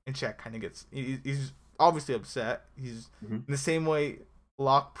beach, and Jack kind of gets. He's obviously upset. He's in the same way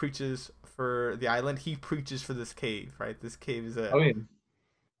Locke preaches for the island. He preaches for this cave, right? This cave is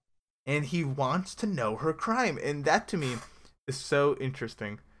and he wants to know her crime, and that to me is so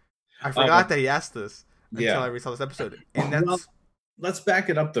interesting. I forgot that he asked this until I resaw this episode, and that's. Well, let's back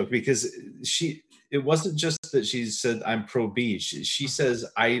it up though, because it wasn't just that she said I'm pro beach. She says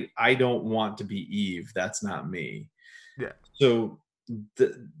I don't want to be Eve. That's not me. Yeah. So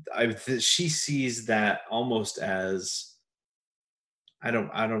she sees that almost as I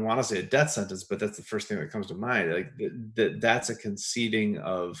don't want to say a death sentence, but that's the first thing that comes to mind. Like that's a conceding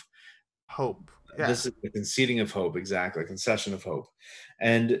of hope. Yeah. This is a conceding of hope, exactly, a concession of hope.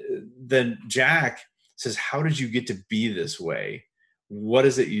 And then Jack says, "How did you get to be this way? What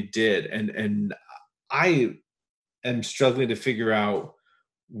is it you did?" And I am struggling to figure out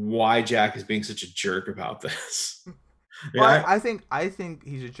why Jack is being such a jerk about this. Well, I think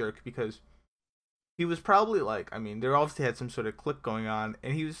he's a jerk because he was probably like, I mean, there obviously had some sort of click going on,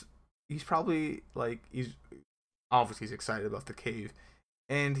 and he's probably like, he's excited about the cave,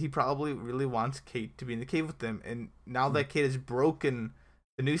 and he probably really wants Kate to be in the cave with him. And now that Kate has broken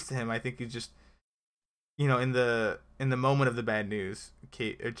the news to him, I think he's just, in the moment of the bad news,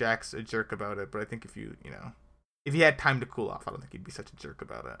 Jack's a jerk about it. But I think if he had time to cool off, I don't think he'd be such a jerk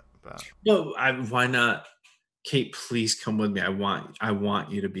about it. But no, why not? Kate, please come with me. I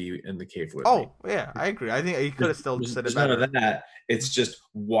want you to be in the cave with me. Oh, yeah, I agree. I think he could have still said it better. None of that. It's just,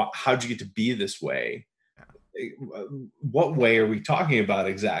 how'd you get to be this way? Yeah. What way are we talking about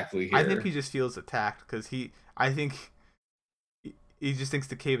exactly here? I think he just feels attacked because I think he just thinks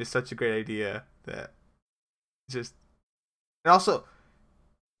the cave is such a great idea that just, and also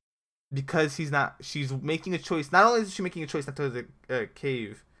because she's making a choice. Not only is she making a choice not to go to the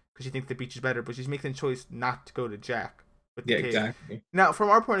cave because she thinks the beach is better, but she's making a choice not to go to Jack with the cave. Exactly. Now, from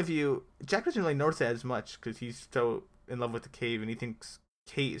our point of view, Jack doesn't really notice that as much because he's so in love with the cave and he thinks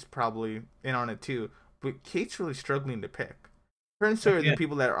Kate is probably in on it too. But Kate's really struggling to pick. Her and Sawyer are the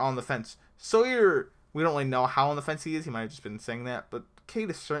people that are on the fence. Sawyer, we don't really know how on the fence he is. He might have just been saying that, but Kate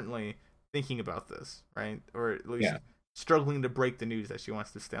is certainly thinking about this, right? Or at least struggling to break the news that she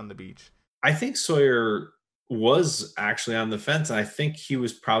wants to stay on the beach. I think Sawyer was actually on the fence, and I think he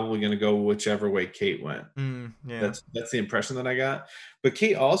was probably going to go whichever way Kate went. That's the impression that I got. But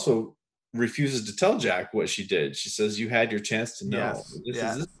Kate also refuses to tell Jack what she did. She says, "You had your chance to know." This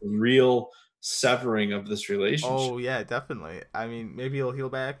is a real severing of this relationship. Oh yeah, definitely. I mean, maybe it'll heal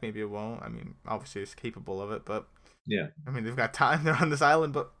back, maybe it won't. I mean, obviously it's capable of it, but yeah. I mean, they've got time. They're on this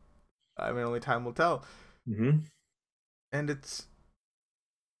island, but I mean, only time will tell. And it's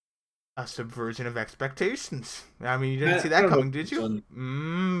a subversion of expectations. I mean, you didn't see that coming, did you?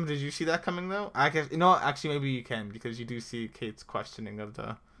 Did you see that coming though? I guess actually, maybe you can because you do see Kate's questioning of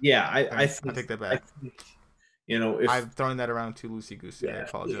the. Yeah, I take that back. If I'm throwing that around too loosey goosey. I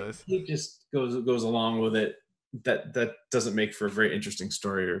apologize. He just goes along with it. That doesn't make for a very interesting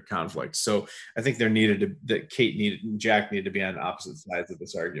story or conflict. So I think Jack needed to be on opposite sides of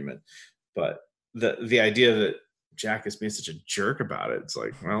this argument. But the idea that Jack is being such a jerk about it, it's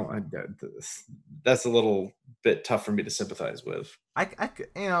like, well, that's a little bit tough for me to sympathize with. I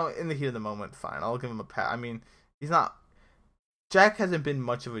in the heat of the moment, fine. I'll give him a pass. I mean, Jack hasn't been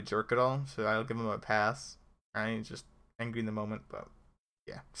much of a jerk at all, so I'll give him a pass. Right, just angry in the moment, but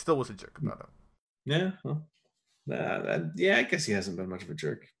yeah, still was a jerk about it. Yeah, well, I guess he hasn't been much of a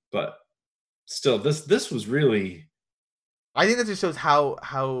jerk, but still, this was really. I think that just shows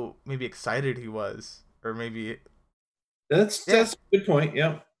how maybe excited he was, or maybe. That's a good point.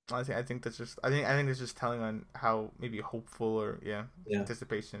 Yeah. I think that's just. I think it's just telling on how maybe hopeful or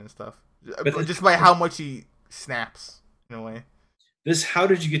anticipation and stuff, but just by how much he snaps in a way. How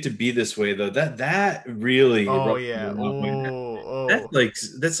did you get to be this way though? That really. Oh yeah.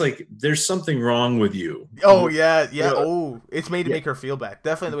 That's like there's something wrong with you. Oh yeah. It's made to make her feel bad.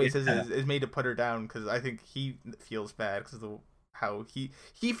 Definitely the way it says is made to put her down because I think he feels bad because of how he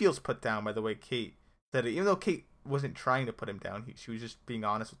feels put down by the way Kate said it. Even though Kate wasn't trying to put him down, she was just being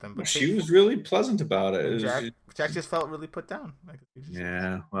honest with him. But she was really pleasant about it. Jack just felt really put down.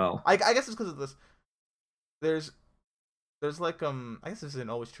 Well, I guess it's because of this. There's like I guess this isn't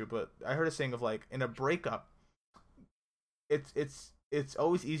always true, but I heard a saying of like in a breakup, it's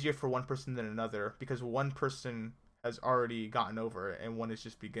always easier for one person than another because one person has already gotten over it and one is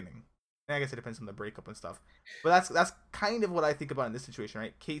just beginning. And I guess it depends on the breakup and stuff. But that's kind of what I think about in this situation,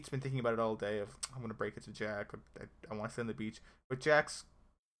 right? Kate's been thinking about it all day of I'm gonna break it to Jack. I want to stay on the beach, but Jack's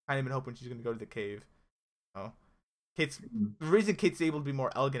kind of been hoping she's gonna go to the cave. The reason Kate's able to be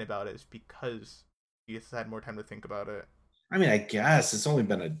more elegant about it is because she has had more time to think about it. I mean, I guess it's only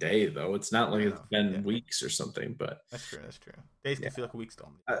been a day though. It's not like it's been weeks or something. But that's true. Days can feel like weeks to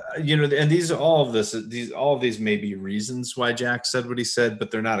me. And all of these may be reasons why Jack said what he said,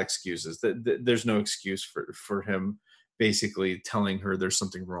 but they're not excuses. There's no excuse for him basically telling her there's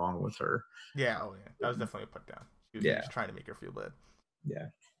something wrong with her. Yeah, that was definitely a put down. He was trying to make her feel bad. Yeah.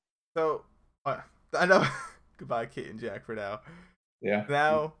 So I know. Goodbye, Kate and Jack, for now. Yeah.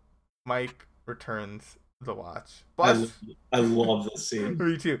 Now, Mike returns the watch. But I love this scene.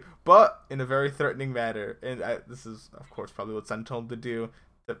 Me too. But in a very threatening manner. And this is, of course, probably what Sun told him to do,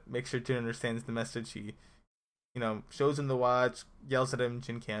 to make sure Jin understands the message. He, shows him the watch, yells at him.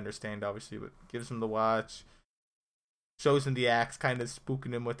 Jin can't understand, obviously, but gives him the watch, shows him the axe, kind of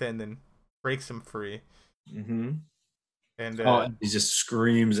spooking him with it, and then breaks him free. Mm-hmm. And he just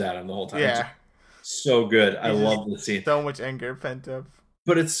screams at him the whole time. Yeah. So good. I love the scene. So much anger pent up.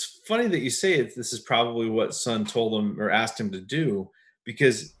 But it's funny that you say it. This is probably what Sun told him or asked him to do,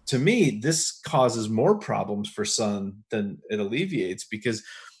 because to me, this causes more problems for Sun than it alleviates. Because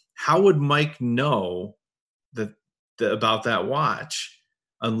how would Mike know about that watch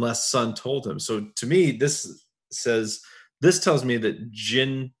unless Sun told him? So to me, this tells me that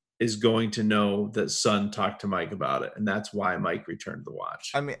Jin is going to know that Sun talked to Mike about it, and that's why Mike returned the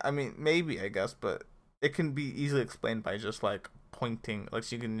watch. I mean, maybe, I guess, but it can be easily explained by just like pointing.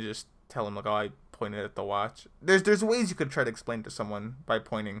 Like, you can just tell him, like, oh, I pointed at the watch. There's ways you could try to explain to someone by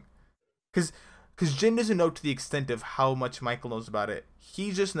pointing, because Jin doesn't know to the extent of how much Michael knows about it.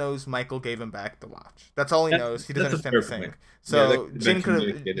 He just knows Michael gave him back the watch. That's all he knows. He doesn't understand the thing. So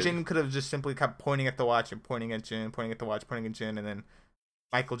Jin could have just simply kept pointing at the watch and pointing at Jin, pointing at the watch, pointing at Jin, and then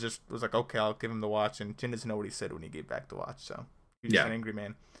Michael just was like, okay, I'll give him the watch, and Jin doesn't know what he said when he gave back the watch, so he's just an angry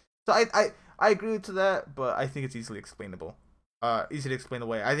man. So I agree to that, but I think it's easily explainable. Easy to explain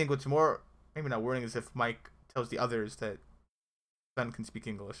away. I think what's more, maybe not worrying, is if Mike tells the others that Sun can speak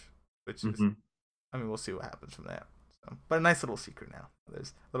English, which is, I mean, we'll see what happens from that. So, but a nice little secret now.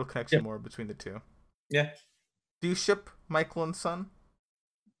 There's a little connection more between the two. Yeah. Do you ship Michael and Sun?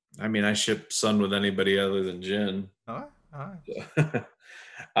 I mean, I ship Sun with anybody other than Jin. All right.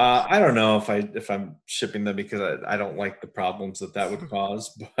 I don't know if I'm shipping them because I don't like the problems that would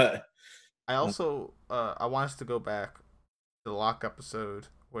cause, but I also I want us to go back to the Locke episode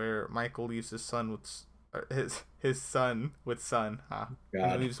where Michael leaves his son with his son with Sun.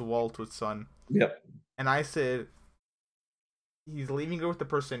 And he leaves Walt with Sun. Yep. And I said he's leaving her with the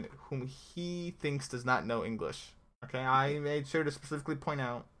person whom he thinks does not know English. Okay, I made sure to specifically point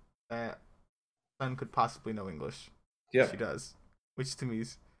out that Sun could possibly know English. Yeah, she does, which to me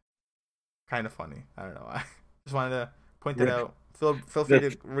is kind of funny. I don't know. I just wanted to point that out. Feel free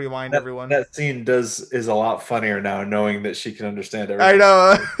to rewind, everyone. That scene is a lot funnier now, knowing that she can understand everything. I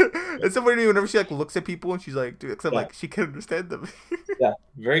know. It's so funny whenever she like looks at people and she's like, dude, except like she can understand them. Yeah,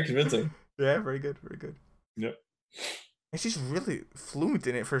 very convincing. Yeah, very good. Yep. And she's really fluent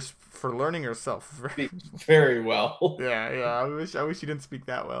in it for learning herself. Very well. Yeah. I wish she didn't speak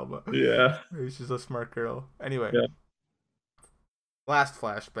that well, but yeah, maybe she's a smart girl. Anyway. Yeah. Last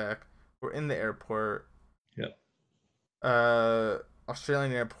flashback. We're in the airport. Yep.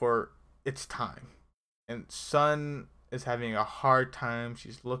 Australian airport. It's time. And Sun is having a hard time.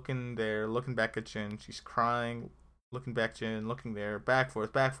 She's looking there, looking back at Jin. She's crying, looking back at Jin, looking there, back,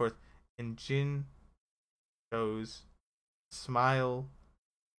 forth. And Jin shows smile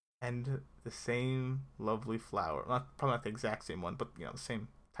and the same lovely flower. Probably not the exact same one, but the same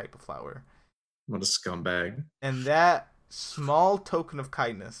type of flower. What a scumbag. And that small token of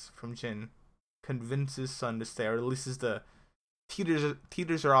kindness from Jin convinces Sun to stay, or at least is the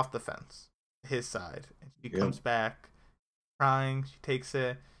teeters are off the fence, his side. And she comes back crying. She takes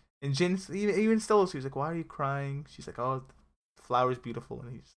it, and Jin even still, she's like, "Why are you crying?" She's like, "Oh, the flower's beautiful,"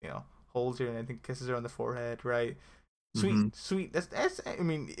 and he just, holds her and I think kisses her on the forehead. Right? Sweet. That's. I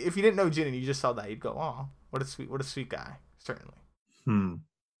mean, if you didn't know Jin and you just saw that, you'd go, "Oh, what a sweet guy." Certainly.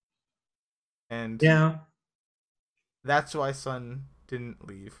 And yeah. That's why Sun didn't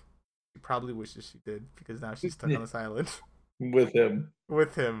leave. She probably wishes she did, because now she's stuck on this island. With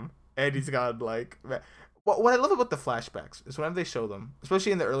him. And he's gone, like... What I love about the flashbacks is whenever they show them,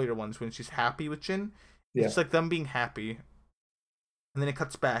 especially in the earlier ones when she's happy with Jin, it's like them being happy. And then it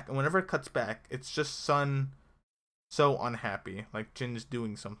cuts back. And whenever it cuts back, it's just Sun so unhappy. Like Jin's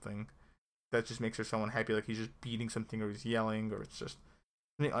doing something that just makes her so unhappy. Like he's just beating something, or he's yelling, or it's just...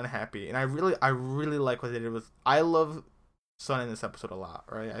 unhappy. And I really like what they did with. I love Sun in this episode a lot,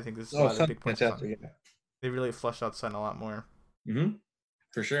 right? I think this is a big point. They really flushed out Sun a lot more.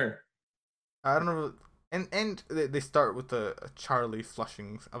 for sure. I don't know. And they start with a Charlie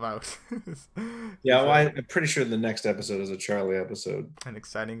flushing about. Yeah, well, I'm pretty sure the next episode is a Charlie episode. And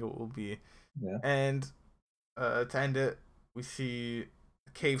exciting it will be. Yeah. And to end it, we see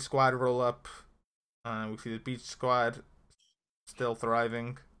the Cave Squad roll up. We see the Beach Squad still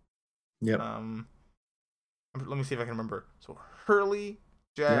thriving. Yep. Let me see if I can remember. So Hurley,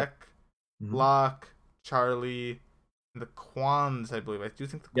 Jack, Locke, Charlie, and the Kwans, I believe. I do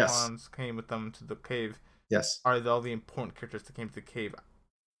think the Kwans came with them to the cave. Yes. Are all the important characters that came to the cave.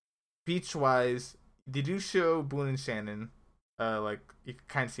 Beach-wise, they do show Boone and Shannon. Like, you can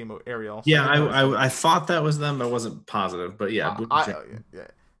kind of see Ariel. So yeah, I thought that was them. I wasn't positive, but yeah.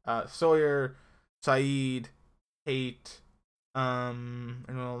 Sawyer, Saeed, Kate, and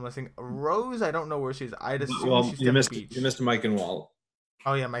I think Rose. I don't know where she's. I'd assume she's you missed Mike and Walt.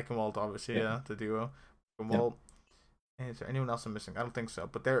 Oh yeah, Mike and Walt, obviously, the duo. Walt. And is there anyone else I'm missing? I don't think so.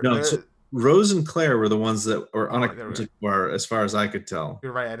 But they're Rose and Claire were the ones that were unaccounted for, as far as I could tell.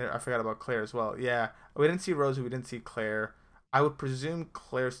 You're right. I forgot about Claire as well. Yeah, we didn't see Rose. We didn't see Claire. I would presume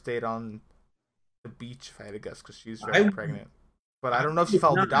Claire stayed on the beach, if I had to guess, because she's very pregnant. But I don't know if she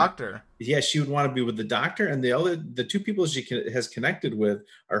followed the doctor. Yeah, she would want to be with the doctor, and the two people she has connected with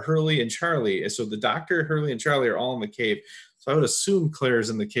are Hurley and Charlie. So the doctor, Hurley, and Charlie are all in the cave. So I would assume Claire's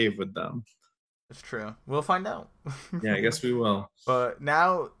in the cave with them. That's true. We'll find out. Yeah, I guess we will. But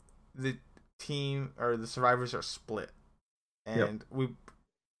now the team or the survivors are split, and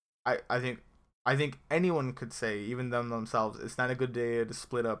I think anyone could say, even them themselves, it's not a good day to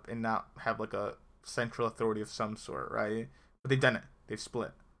split up and not have like a central authority of some sort, right? But they've done it. They've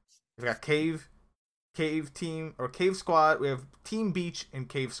split. We've got Cave Team or Cave Squad. We have Team Beach and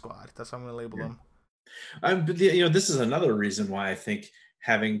Cave Squad. That's how I'm going to label them. But this is another reason why I think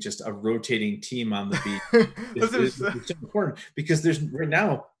having just a rotating team on the beach is so important, because there's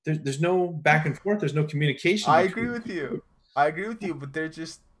no back and forth. There's no communication. I agree with you, but they're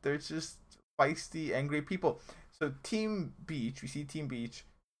just feisty, angry people. So Team Beach, we see Team Beach.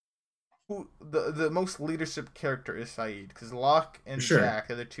 Who the most leadership character is Saeed, because Locke and Jack,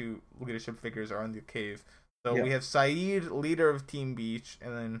 the other two leadership figures, are in the cave. So we have Saeed, leader of Team Beach,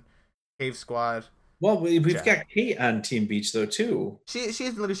 and then Cave Squad. Well, we've got Kate on Team Beach though too. She has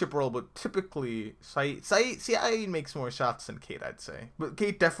a leadership role, but typically Saeed makes more shots than Kate, I'd say. But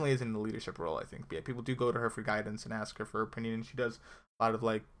Kate definitely is in the leadership role, I think. But yeah, people do go to her for guidance and ask her for her opinion, and she does a lot of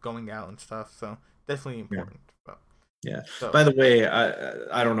like going out and stuff. So definitely important. Yeah. So, by the way,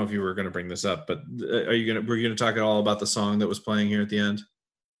 I don't know if you were going to bring this up, but were you going to talk at all about the song that was playing here at the end?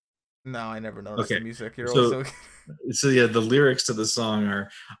 No, I never noticed the music. So yeah, the lyrics to the song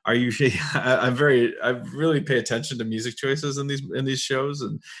are you? I really pay attention to music choices in these shows,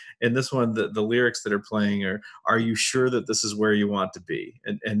 and in this one, the lyrics that are playing are you sure that this is where you want to be?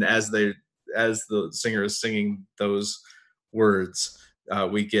 And as the singer is singing those words,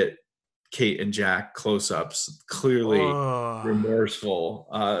 we get Kate and Jack close-ups, clearly remorseful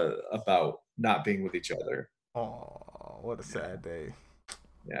about not being with each other. Oh, what a sad day.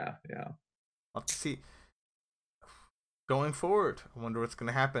 Yeah. I'll see. Going forward, I wonder what's going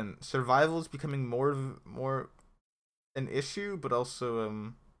to happen. Survival is becoming more an issue, but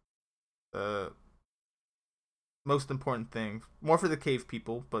also the most important thing. More for the cave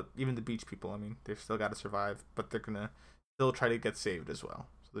people, but even the beach people, I mean, they've still got to survive, but they're going to still try to get saved as well.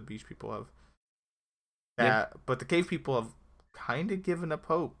 So the beach people have that, but the cave people have kind of given up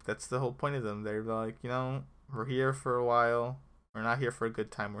hope. That's the whole point of them. They're like, we're here for a while. We're not here for a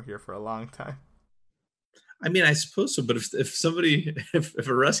good time. We're here for a long time. I mean, I suppose so. But if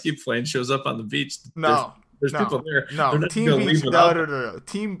a rescue plane shows up on the beach, there's people there. No, Team Beach. No.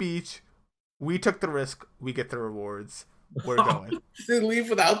 Team Beach. We took the risk. We get the rewards. We're going. They leave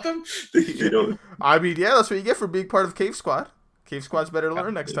without them? I mean, yeah, that's what you get for being part of Cave Squad. Cave Squad's better to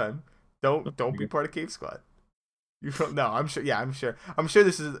learn next time. Don't be part of Cave Squad. No, I'm sure. Yeah, I'm sure. I'm sure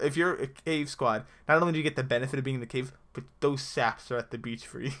this is, if you're a Cave Squad, not only do you get the benefit of being in the cave, but those saps are at the beach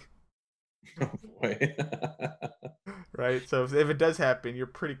for you. Oh boy. Right? So if it does happen, you're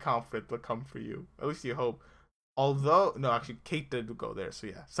pretty confident they'll come for you. At least you hope. Although, no, actually, Kate did go there. So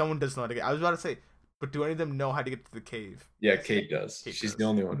yeah, someone does know how to get. I was about to say, but do any of them know how to get to the cave? Yeah, Kate does. She's the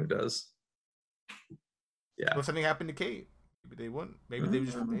only one who does. Yeah. If something happened to Kate, maybe they wouldn't. Maybe they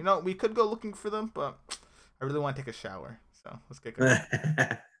just, we could go looking for them, but I really want to take a shower, so let's get going.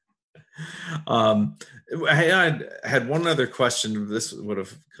 I had one other question. This would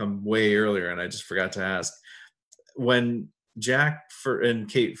have come way earlier, and I just forgot to ask. When Jack and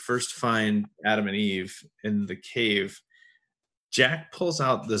Kate first find Adam and Eve in the cave, Jack pulls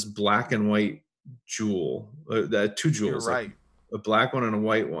out this black and white jewel, 2 jewels. You're right. a black one and a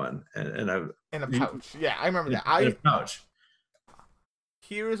white one, and in a pouch. Yeah, I remember that. In a pouch.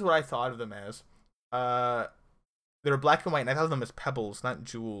 Here's what I thought of them as. They were black and white, and I thought of them as pebbles, not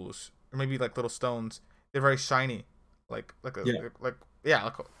jewels, or maybe like little stones. They're very shiny, like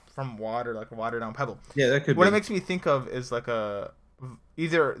from water, like a watered down pebble. Yeah, that could. What it makes me think of is like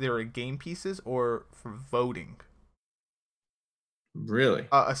either they were game pieces or for voting. Really?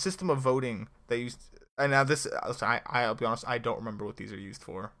 A system of voting they used. And now this, I'll be honest, I don't remember what these are used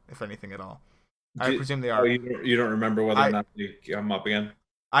for, if anything at all. I presume they are. You don't remember whether or not they come up again?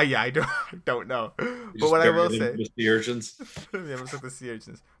 I don't know. But what I will say, the sea urchins. Yeah, it's like the sea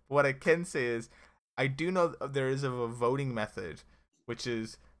urchins. But what I can say is, I do know there is a voting method, which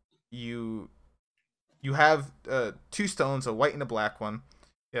is you have 2 stones, a white and a black one.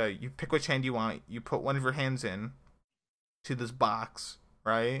 You pick which hand you want. You put one of your hands in to this box,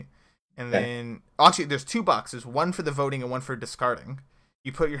 right? And then actually, there's 2 boxes, one for the voting and one for discarding.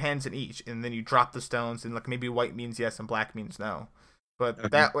 You put your hands in each, and then you drop the stones, and like maybe white means yes and black means no.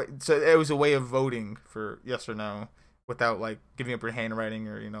 But that way, so it was a way of voting for yes or no without like giving up your handwriting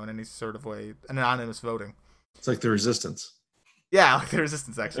or in any sort of way, an anonymous voting. It's like the Resistance. Yeah, like the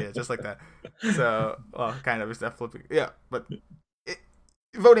Resistance actually, just like that. So, well, kind of is that flipping. Yeah, but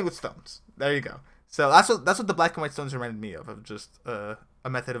voting with stones. There you go. So that's what the black and white stones reminded me of just a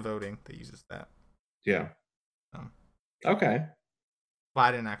method of voting that uses that. Yeah. Okay. But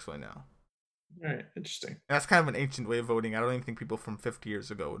I didn't actually know. All right, interesting. And that's kind of an ancient way of voting. I don't even think people from 50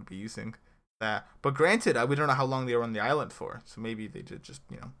 years ago would be using that. But granted, we don't know how long they were on the island for. So maybe they did just,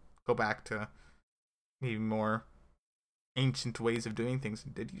 go back to maybe more ancient ways of doing things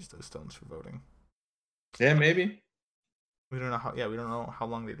and did use those stones for voting. Yeah, maybe. We don't know how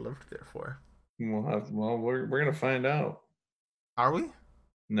long they lived there for. We're gonna find out. Are we?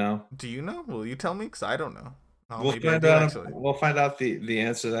 No. Do you know? Will you tell me? Because I don't know. We'll find out. We'll find out the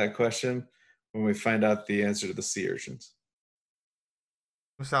answer to that question when we find out the answer to the sea urchins.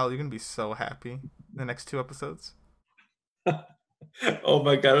 Sal, you're gonna be so happy in the next 2 episodes. Oh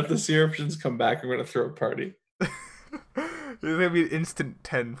my god! If the sea urchins come back, I'm gonna throw a party. It's gonna be an instant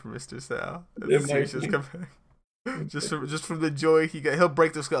 10 for Mr. Sal. Just from the joy he'll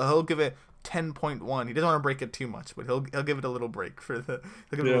break the scale. He'll give it 10.1. He doesn't want to break it too much, but he'll give it a little break he'll give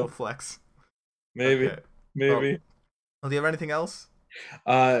it a little flex. Maybe. Okay. Maybe. Well, do you have anything else?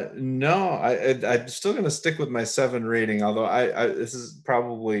 No. I'm still gonna stick with my 7 rating. Although this is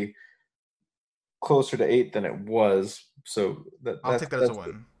probably closer to 8 than it was. So I'll take that as a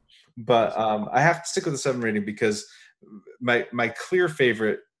win. But I have to stick with the 7 rating because my clear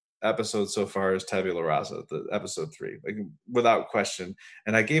favorite episode so far is Tabula Rasa, the episode 3, like without question.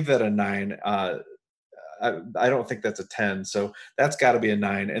 And I gave that a 9. I don't think that's a 10, so that's got to be a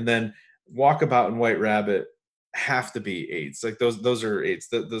 9. And then Walkabout and White Rabbit have to be 8s. Like those are 8s.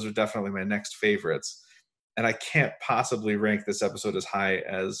 Those are definitely my next favorites. And I can't possibly rank this episode as high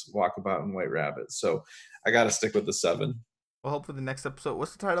as Walkabout and White Rabbit. So I got to stick with the 7. Well, hopefully the next episode.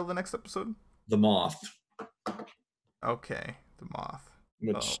 What's the title of the next episode? The Moth. Okay, The Moth.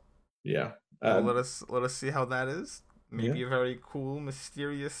 Yeah. Well, let us see how that is. Maybe a very cool,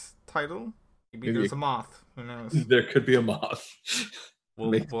 mysterious title. Maybe there's a moth. Who knows? There could be a moth.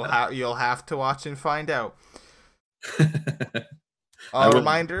 You'll have to watch and find out.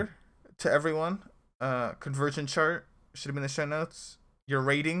 Reminder to everyone: conversion chart should have been in the show notes. Your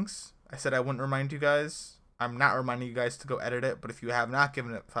ratings. I said I wouldn't remind you guys. I'm not reminding you guys to go edit it. But if you have not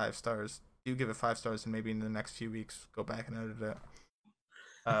given it 5 stars, do give it 5 stars, and maybe in the next few weeks go back and edit it.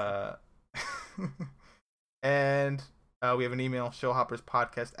 And we have an email,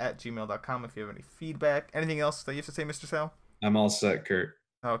 showhopperspodcast@gmail.com, if you have any feedback. Anything else that you have to say, Mr. Sal? I'm all set, Kurt.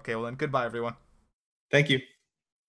 Okay, well then, goodbye, everyone. Thank you.